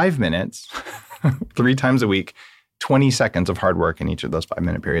 5 minutes 3 times a week, 20 seconds of hard work in each of those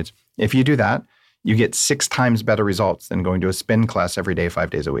 5-minute periods. If you do that, you get 6 times better results than going to a spin class every day, 5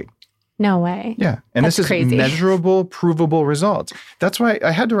 days a week. No way. Yeah. And That's this is crazy. Measurable, provable results. That's why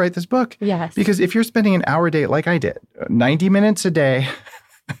I had to write this book. Yes. Because if you're spending an hour a day like I did, 90 minutes a day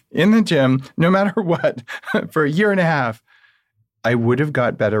in the gym, no matter what, for a year and a half, I would have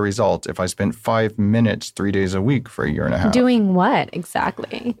got better results if I spent 5 minutes 3 days a week for a year and a half. Doing what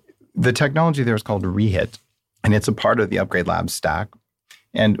exactly? The technology there is called ReHIT, and it's a part of the Upgrade Labs stack.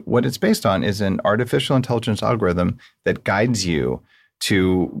 And what it's based on is an artificial intelligence algorithm that guides you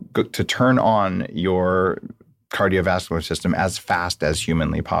to turn on your cardiovascular system as fast as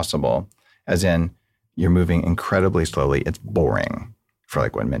humanly possible. As in, you're moving incredibly slowly. It's boring for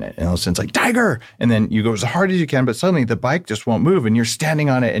like 1 minute. And all of a sudden it's like, tiger! And then you go as hard as you can, but suddenly the bike just won't move and you're standing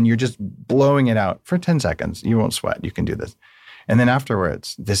on it and you're just blowing it out for 10 seconds. You won't sweat. You can do this. And then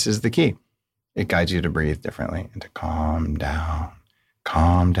afterwards, this is the key. It guides you to breathe differently and to calm down.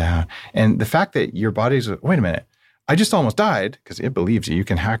 And the fact that your body's, wait a minute, I just almost died, because it believes you. You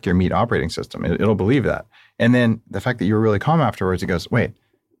can hack your meat operating system. It'll believe that. And then the fact that you were really calm afterwards, it goes, wait,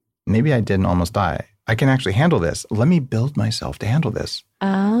 maybe I didn't almost die. I can actually handle this. Let me build myself to handle this.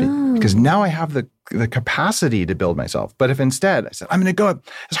 Oh. Because now I have the capacity to build myself. But if instead I said, I'm going to go up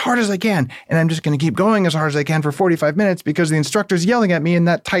as hard as I can, and I'm just going to keep going as hard as I can for 45 minutes because the instructor's yelling at me in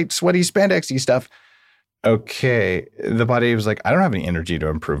that tight, sweaty, spandexy stuff. Okay, the body was like, I don't have any energy to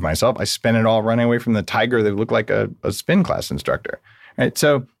improve myself. I spent it all running away from the tiger that looked like a spin class instructor. Right?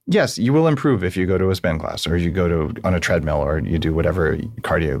 So yes, you will improve if you go to a spin class or you go on a treadmill or you do whatever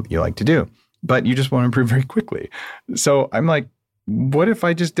cardio you like to do, but you just won't improve very quickly. So I'm like, what if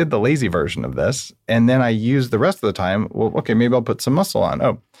I just did the lazy version of this and then I use the rest of the time? Well, okay, maybe I'll put some muscle on.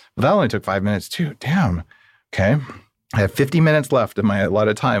 Oh, well, that only took 5 minutes too. Damn. Okay. I have 50 minutes left in my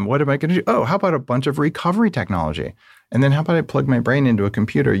allotted time. What am I going to do? Oh, how about a bunch of recovery technology? And then how about I plug my brain into a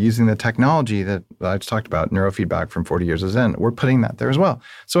computer using the technology that I just talked about, neurofeedback from 40 years of Zen. We're putting that there as well.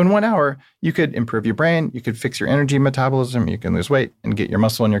 So in 1 hour, you could improve your brain, you could fix your energy metabolism, you can lose weight and get your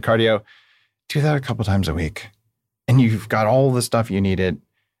muscle and your cardio. Do that a couple times a week. And you've got all the stuff you needed.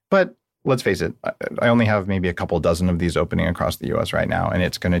 But let's face it, I only have maybe a couple dozen of these opening across the US right now, and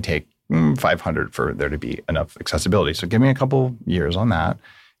it's going to take 500 for there to be enough accessibility. So give me a couple years on that,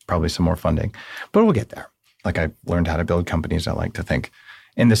 probably some more funding, but we'll get there. Like, I've learned how to build companies I like to think,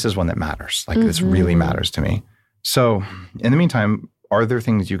 and this is one that matters. Like, this really matters to me. So in the meantime, are there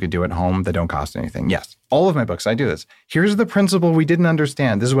things you could do at home that don't cost anything? Yes. All of my books, I do this. Here's the principle we didn't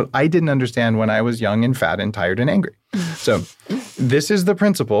understand. This is what I didn't understand when I was young and fat and tired and angry. So this is the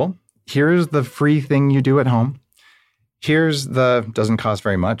principle. Here's the free thing you do at home. Here's the doesn't cost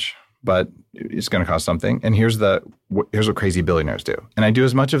very much, but it's going to cost something. And here's what crazy billionaires do. And I do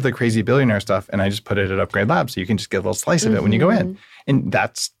as much of the crazy billionaire stuff, and I just put it at Upgrade Labs, so you can just get a little slice of it when you go in. And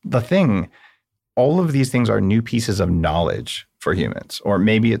that's the thing. All of these things are new pieces of knowledge for humans. Or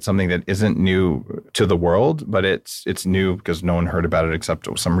maybe it's something that isn't new to the world, but it's new because no one heard about it except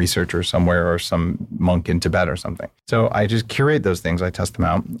some researcher somewhere or some monk in Tibet or something. So I just curate those things, I test them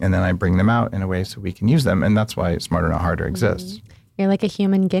out, and then I bring them out in a way so we can use them. And that's why Smarter Not Harder exists. You're like a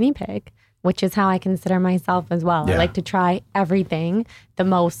human guinea pig, which is how I consider myself as well. Yeah. I like to try everything, the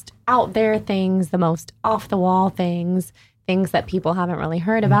most out there things, the most off the wall things that people haven't really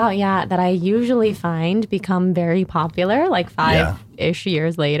heard about yet, that I usually find become very popular like 5-ish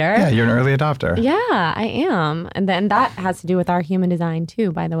years later. Yeah, you're an early adopter. Yeah, I am. And then that has to do with our human design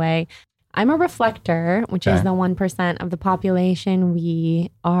too, by the way. I'm a reflector, which is the 1% of the population. We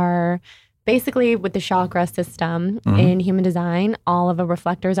are basically with the chakra system in human design, all of the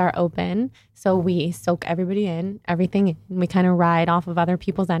reflectors are open. So we soak everybody in, everything in. We kind of ride off of other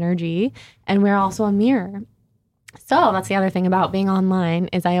people's energy. And we're also a mirror. So that's the other thing about being online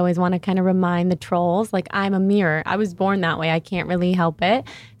is I always want to kind of remind the trolls, like, I'm a mirror. I was born that way. I can't really help it.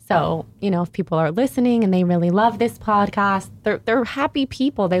 So, if people are listening and they really love this podcast, they're happy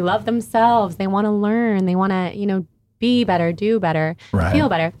people. They love themselves. They want to learn. They want to, be better, do better, feel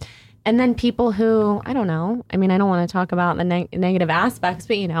better. And then people who, I don't know, I don't want to talk about the negative aspects,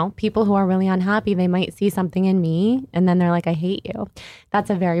 but, people who are really unhappy, they might see something in me and then they're like, I hate you. That's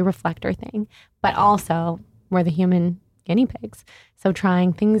a very reflector thing. But also, we're the human guinea pigs. So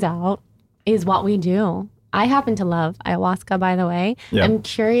trying things out is what we do. I happen to love ayahuasca, by the way. Yeah. I'm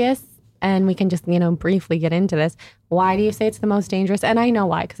curious, and we can just, briefly get into this. Why do you say it's the most dangerous? And I know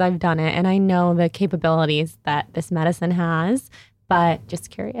why, because I've done it and I know the capabilities that this medicine has, but just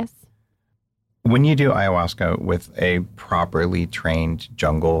curious. When you do ayahuasca with a properly trained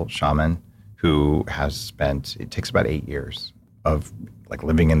jungle shaman who has spent, it takes about 8 years of like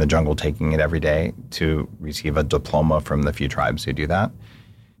living in the jungle, taking it every day to receive a diploma from the few tribes who do that,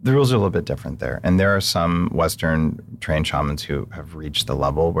 the rules are a little bit different there. And there are some Western trained shamans who have reached the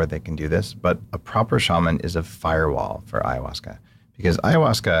level where they can do this, but a proper shaman is a firewall for ayahuasca, because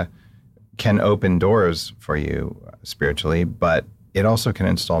ayahuasca can open doors for you spiritually, but it also can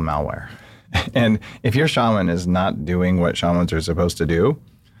install malware. And if your shaman is not doing what shamans are supposed to do,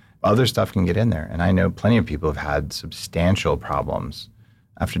 other stuff can get in there. And I know plenty of people have had substantial problems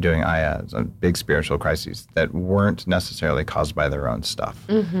after doing big spiritual crises that weren't necessarily caused by their own stuff.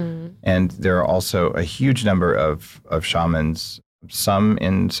 Mm-hmm. And there are also a huge number of shamans, some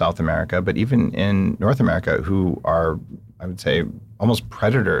in South America, but even in North America, who are, I would say, almost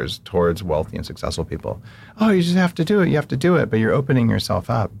predators towards wealthy and successful people. Oh, you just have to do it. You have to do it. But you're opening yourself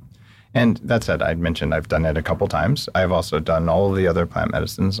up. And that said, I'd mentioned I've done it a couple times. I've also done all of the other plant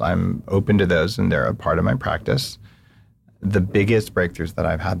medicines. I'm open to those, and they're a part of my practice. The biggest breakthroughs that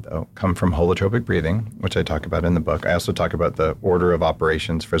I've had, though, come from holotropic breathing, which I talk about in the book. I also talk about the order of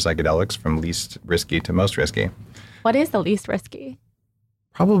operations for psychedelics from least risky to most risky. What is the least risky?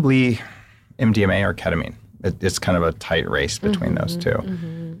 Probably MDMA or ketamine. It's kind of a tight race between those two.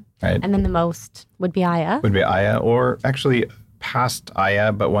 Mm-hmm. Right? And then the most would be Aya? Would be Aya, or actually past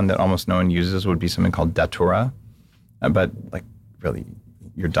Aya, but one that almost no one uses would be something called Datura. But like, really,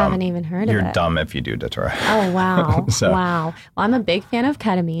 you're dumb. I haven't even heard of it. You're dumb if you do Datura. Oh, wow. Wow. Well, I'm a big fan of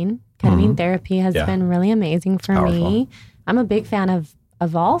ketamine. Ketamine therapy has been really amazing for me. I'm a big fan of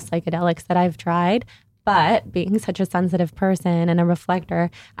all psychedelics that I've tried. But being such a sensitive person and a reflector,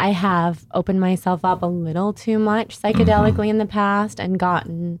 I have opened myself up a little too much psychedelically in the past and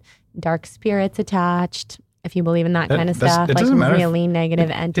gotten dark spirits attached, if you believe in that kind of stuff, like really negative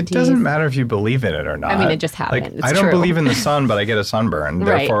entities. It doesn't matter if you believe in it or not. It just happened. Like, I don't believe in the sun, but I get a sunburn.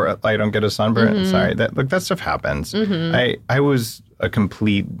 Right. Therefore, I don't get a sunburn. Sorry. That stuff happens. I was a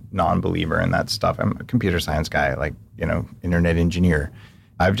complete non-believer in that stuff. I'm a computer science guy, internet engineer.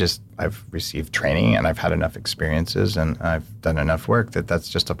 I've received training and I've had enough experiences and I've done enough work that's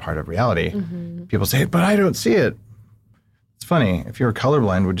just a part of reality. People say, but I don't see it. It's funny. If you were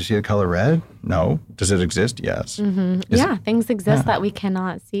colorblind, would you see the color red? No. Does it exist? Yes. Things exist that we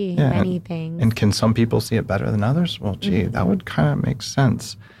cannot see. Many things. And can some people see it better than others? Well, gee, that would kind of make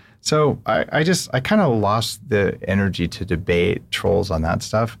sense. So I kind of lost the energy to debate trolls on that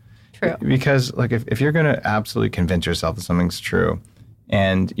stuff. True. Because if you're going to absolutely convince yourself that something's true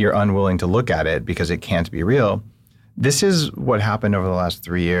and you're unwilling to look at it because it can't be real, this is what happened over the last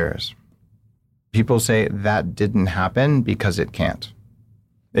 3 years. People say that didn't happen because it can't.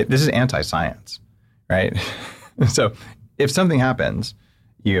 This is anti-science, right? So if something happens,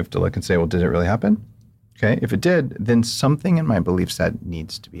 you have to look and say, well, did it really happen? Okay, if it did, then something in my belief set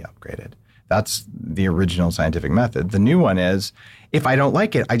needs to be upgraded. That's the original scientific method. The new one is, if I don't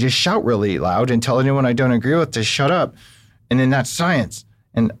like it, I just shout really loud and tell anyone I don't agree with to shut up. And then that's science.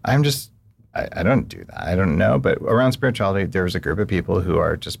 And I don't do that. I don't know. But around spirituality, there's a group of people who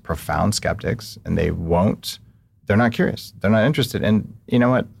are just profound skeptics and they're not curious. They're not interested. And you know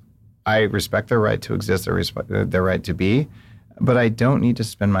what? I respect their right to exist. I respect their right to be. But I don't need to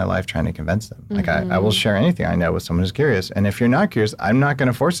spend my life trying to convince them. Like I will share anything I know with someone who's curious. And if you're not curious, I'm not going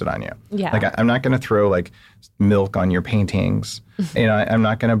to force it on you. Yeah. Like I'm not going to throw milk on your paintings. I'm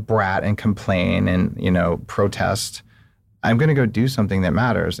not going to brat and complain and, protest. I'm going to go do something that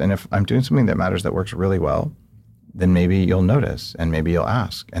matters. And if I'm doing something that matters that works really well, then maybe you'll notice and maybe you'll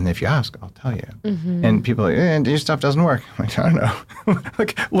ask. And if you ask, I'll tell you. And people are like, your stuff doesn't work. I'm like, I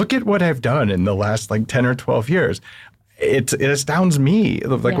don't know. Look at what I've done in the last 10 or 12 years. It astounds me,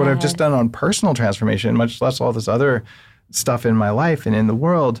 what I've just done on personal transformation, much less all this other stuff in my life and in the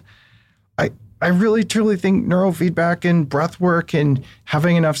world. I really, truly think neurofeedback and breath work and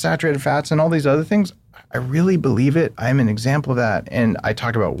having enough saturated fats and all these other things, I really believe it. I'm an example of that. And I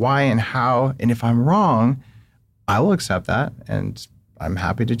talk about why and how. And if I'm wrong, I will accept that. And I'm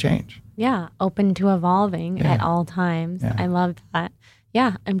happy to change. Yeah. Open to evolving at all times. Yeah. I love that.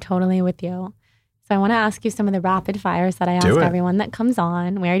 Yeah, I'm totally with you. So I want to ask you some of the rapid fires that I ask everyone that comes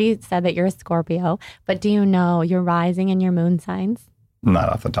on. We already said that you're a Scorpio, but do you know your rising and your moon signs? Not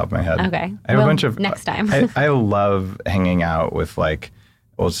off the top of my head. Okay. I have a bunch of next time. I love hanging out with my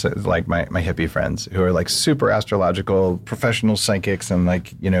hippie friends who are like super astrological, professional psychics and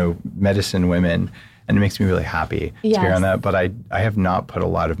medicine women. And it makes me really happy to hear on that. But I have not put a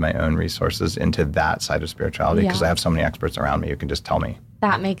lot of my own resources into that side of spirituality because I have so many experts around me who can just tell me.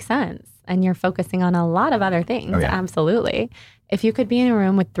 That makes sense. And you're focusing on a lot of other things. Oh, yeah. Absolutely. If you could be in a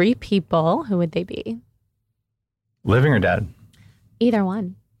room with 3 people, who would they be? Living or dead? Either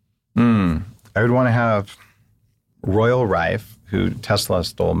one. I would want to have Royal Rife, who Tesla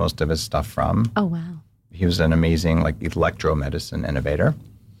stole most of his stuff from. Oh, wow. He was an amazing electromedicine innovator.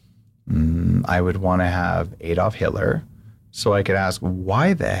 I would want to have Adolf Hitler so I could ask,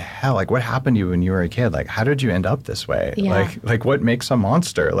 why the hell? What happened to you when you were a kid? How did you end up this way? Yeah. What makes a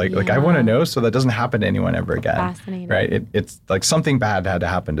monster? I want to know so that doesn't happen to anyone ever again. Fascinating. Right? It's something bad had to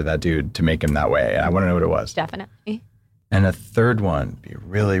happen to that dude to make him that way. And I want to know what it was. Definitely. And a third one would be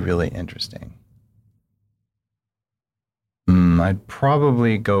really, really interesting. I'd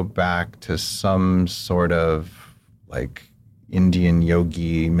probably go back to some sort of Indian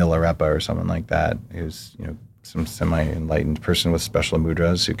yogi Milarepa or someone like that, who's some semi-enlightened person with special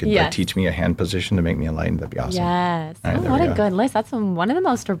mudras who could teach me a hand position to make me enlightened. That'd be awesome. Yes. Right, what a good list. That's one of the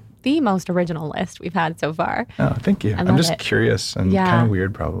most original list we've had so far. Oh, thank you. I'm just curious and kind of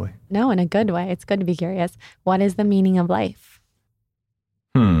weird probably. No, in a good way. It's good to be curious. What is the meaning of life?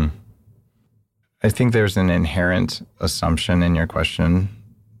 I think there's an inherent assumption in your question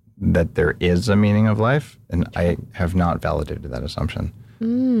that there is a meaning of life, and I have not validated that assumption.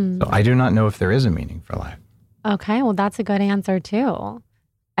 So I do not know if there is a meaning for life. Okay, well, that's a good answer too.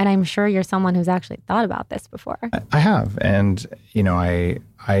 And I'm sure you're someone who's actually thought about this before. I have, and I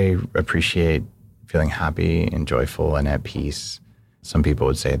appreciate feeling happy and joyful and at peace. Some people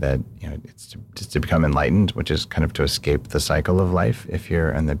would say that it's to become enlightened, which is kind of to escape the cycle of life if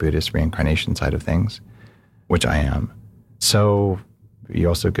you're on the Buddhist reincarnation side of things, which I am. So you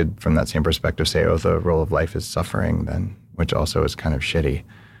also could, from that same perspective, say, oh, the role of life is suffering then, which also is kind of shitty.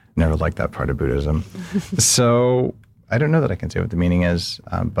 Never liked that part of Buddhism. So I don't know that I can say what the meaning is,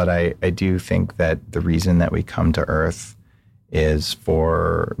 but I do think that the reason that we come to Earth is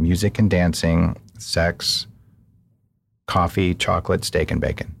for music and dancing, sex, coffee, chocolate, steak, and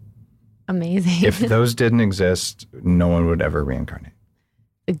bacon. Amazing. If those didn't exist, no one would ever reincarnate.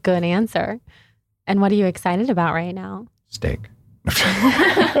 A good answer. And what are you excited about right now? Steak. Steak.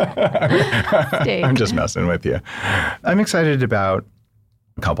 I'm just messing with you. I'm excited about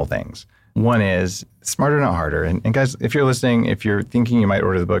a couple things. One is Smarter, Not Harder. And guys, if you're listening, if you're thinking you might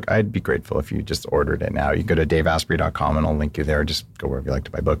order the book, I'd be grateful if you just ordered it now. You go to daveasprey.com and I'll link you there. Just go wherever you like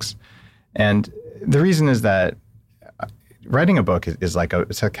to buy books. And the reason is that writing a book is like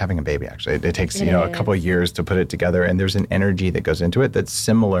having a baby, actually. It takes, a couple of years to put it together. And there's an energy that goes into it that's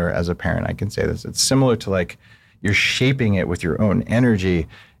similar, as a parent, I can say this. It's similar to you're shaping it with your own energy.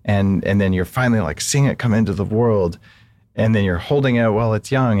 And then you're finally seeing it come into the world. And then you're holding it while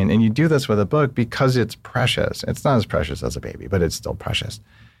it's young. And you do this with a book because it's precious. It's not as precious as a baby, but it's still precious.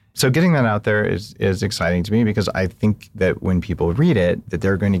 So getting that out there is exciting to me because I think that when people read it, that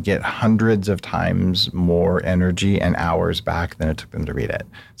they're going to get hundreds of times more energy and hours back than it took them to read it.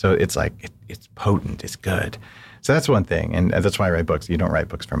 So it's it's potent, it's good. So that's one thing. And that's why I write books. You don't write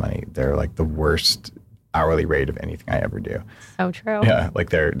books for money. They're the worst hourly rate of anything I ever do. So true. Yeah,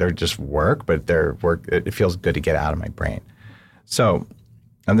 they're just work, but they're work. It feels good to get out of my brain. So,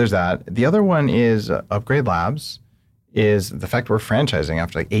 and there's that. The other one is Upgrade Labs. Is the fact we're franchising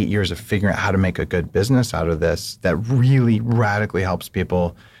after 8 years of figuring out how to make a good business out of this that really radically helps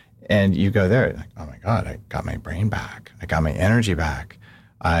people. And you go there, oh my God, I got my brain back. I got my energy back.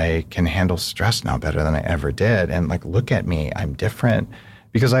 I can handle stress now better than I ever did. And look at me, I'm different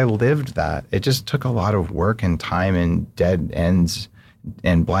because I lived that. It just took a lot of work and time and dead ends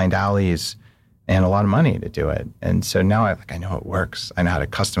and blind alleys and a lot of money to do it. And so now I know it works. I know how to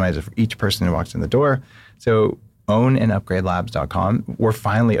customize it for each person who walks in the door. So ownandupgradelabs.com. We're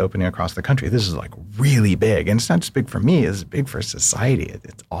finally opening across the country. This is really big. And it's not just big for me, it's big for society.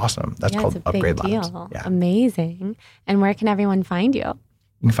 It's awesome. That's called it's a Upgrade big Labs. Deal. Yeah. Amazing. And where can everyone find you?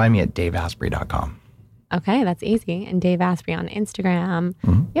 You can find me at daveasprey.com. Okay, that's easy. And Dave Asprey on Instagram.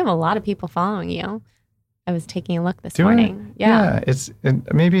 Mm-hmm. You have a lot of people following you. I was taking a look this morning. Yeah.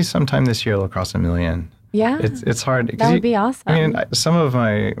 Maybe sometime this year it'll cross 1 million. Yeah. It's hard. That would be awesome. I mean, some of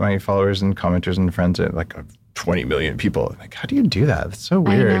my followers and commenters and friends are 20 million people. Like, how do you do that? It's so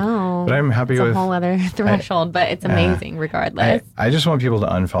weird. I know. But I'm happy it's with a whole other threshold, but it's amazing regardless. I just want people to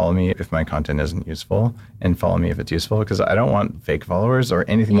unfollow me if my content isn't useful and follow me if it's useful, because I don't want fake followers or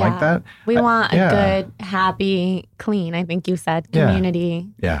anything like that. We want a good, happy, clean, I think you said, community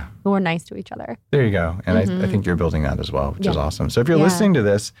who are nice to each other. There you go. And I think you're building that as well, which is awesome. So if you're listening to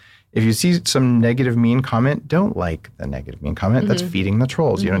this, if you see some negative, mean comment, don't like the negative, mean comment. That's feeding the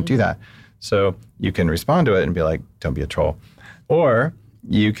trolls. You don't do that. So you can respond to it and be like, don't be a troll. Or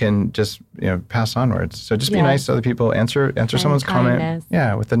you can just pass onwards. So just be nice to other people. Answer someone's comment.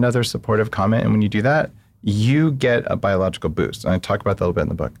 Yeah, with another supportive comment. And when you do that, you get a biological boost. And I talk about that a little bit in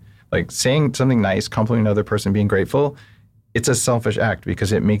the book. Like saying something nice, complimenting another person, being grateful, it's a selfish act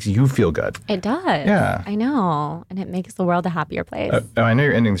because it makes you feel good. It does. Yeah. I know. And it makes the world a happier place. I know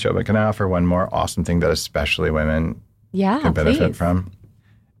you're ending the show, but can I offer one more awesome thing that especially women can benefit from?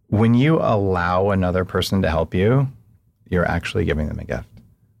 When you allow another person to help you, you're actually giving them a gift.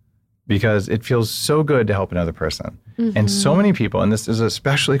 Because it feels so good to help another person. And so many people, and this is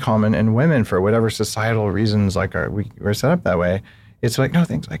especially common in women for whatever societal reasons, like we're set up that way, it's like, no,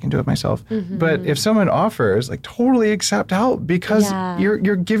 thanks, I can do it myself. But if someone offers, like totally accept help because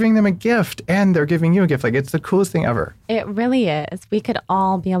you're giving them a gift and they're giving you a gift. Like it's the coolest thing ever. It really is. We could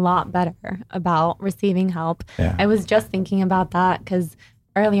all be a lot better about receiving help. Yeah. I was just thinking about that because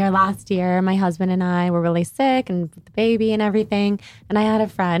earlier last year, my husband and I were really sick and with the baby and everything. And I had a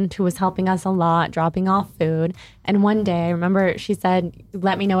friend who was helping us a lot, dropping off food. And one day, I remember she said,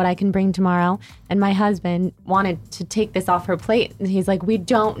 let me know what I can bring tomorrow. And my husband wanted to take this off her plate. And he's like, we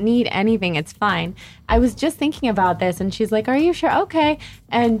don't need anything. It's fine. I was just thinking about this. And she's like, are you sure? Okay.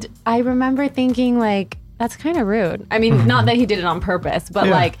 And I remember thinking like, that's kind of rude. I mean, not that he did it on purpose, but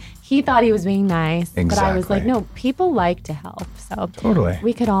like he thought he was being nice. Exactly. But I was like, no, people like to help. So totally,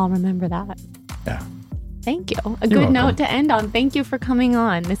 we could all remember that. Yeah. Thank you. A good note to end on. Thank you for coming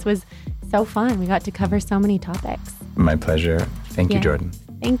on. This was so fun. We got to cover so many topics. My pleasure. Thank you, Jordan.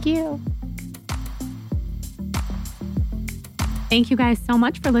 Thank you. Thank you guys so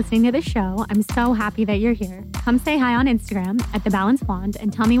much for listening to the show. I'm so happy that you're here. Come say hi on Instagram at The Balanced Wand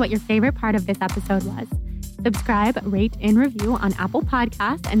and tell me what your favorite part of this episode was. Subscribe, rate, and review on Apple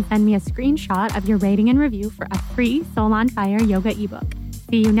Podcasts and send me a screenshot of your rating and review for a free Soul on Fire yoga ebook.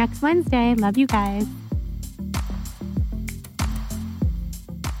 See you next Wednesday. Love you guys.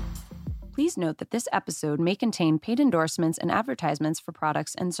 Please note that this episode may contain paid endorsements and advertisements for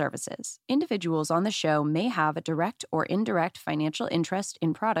products and services. Individuals on the show may have a direct or indirect financial interest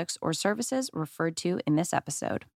in products or services referred to in this episode.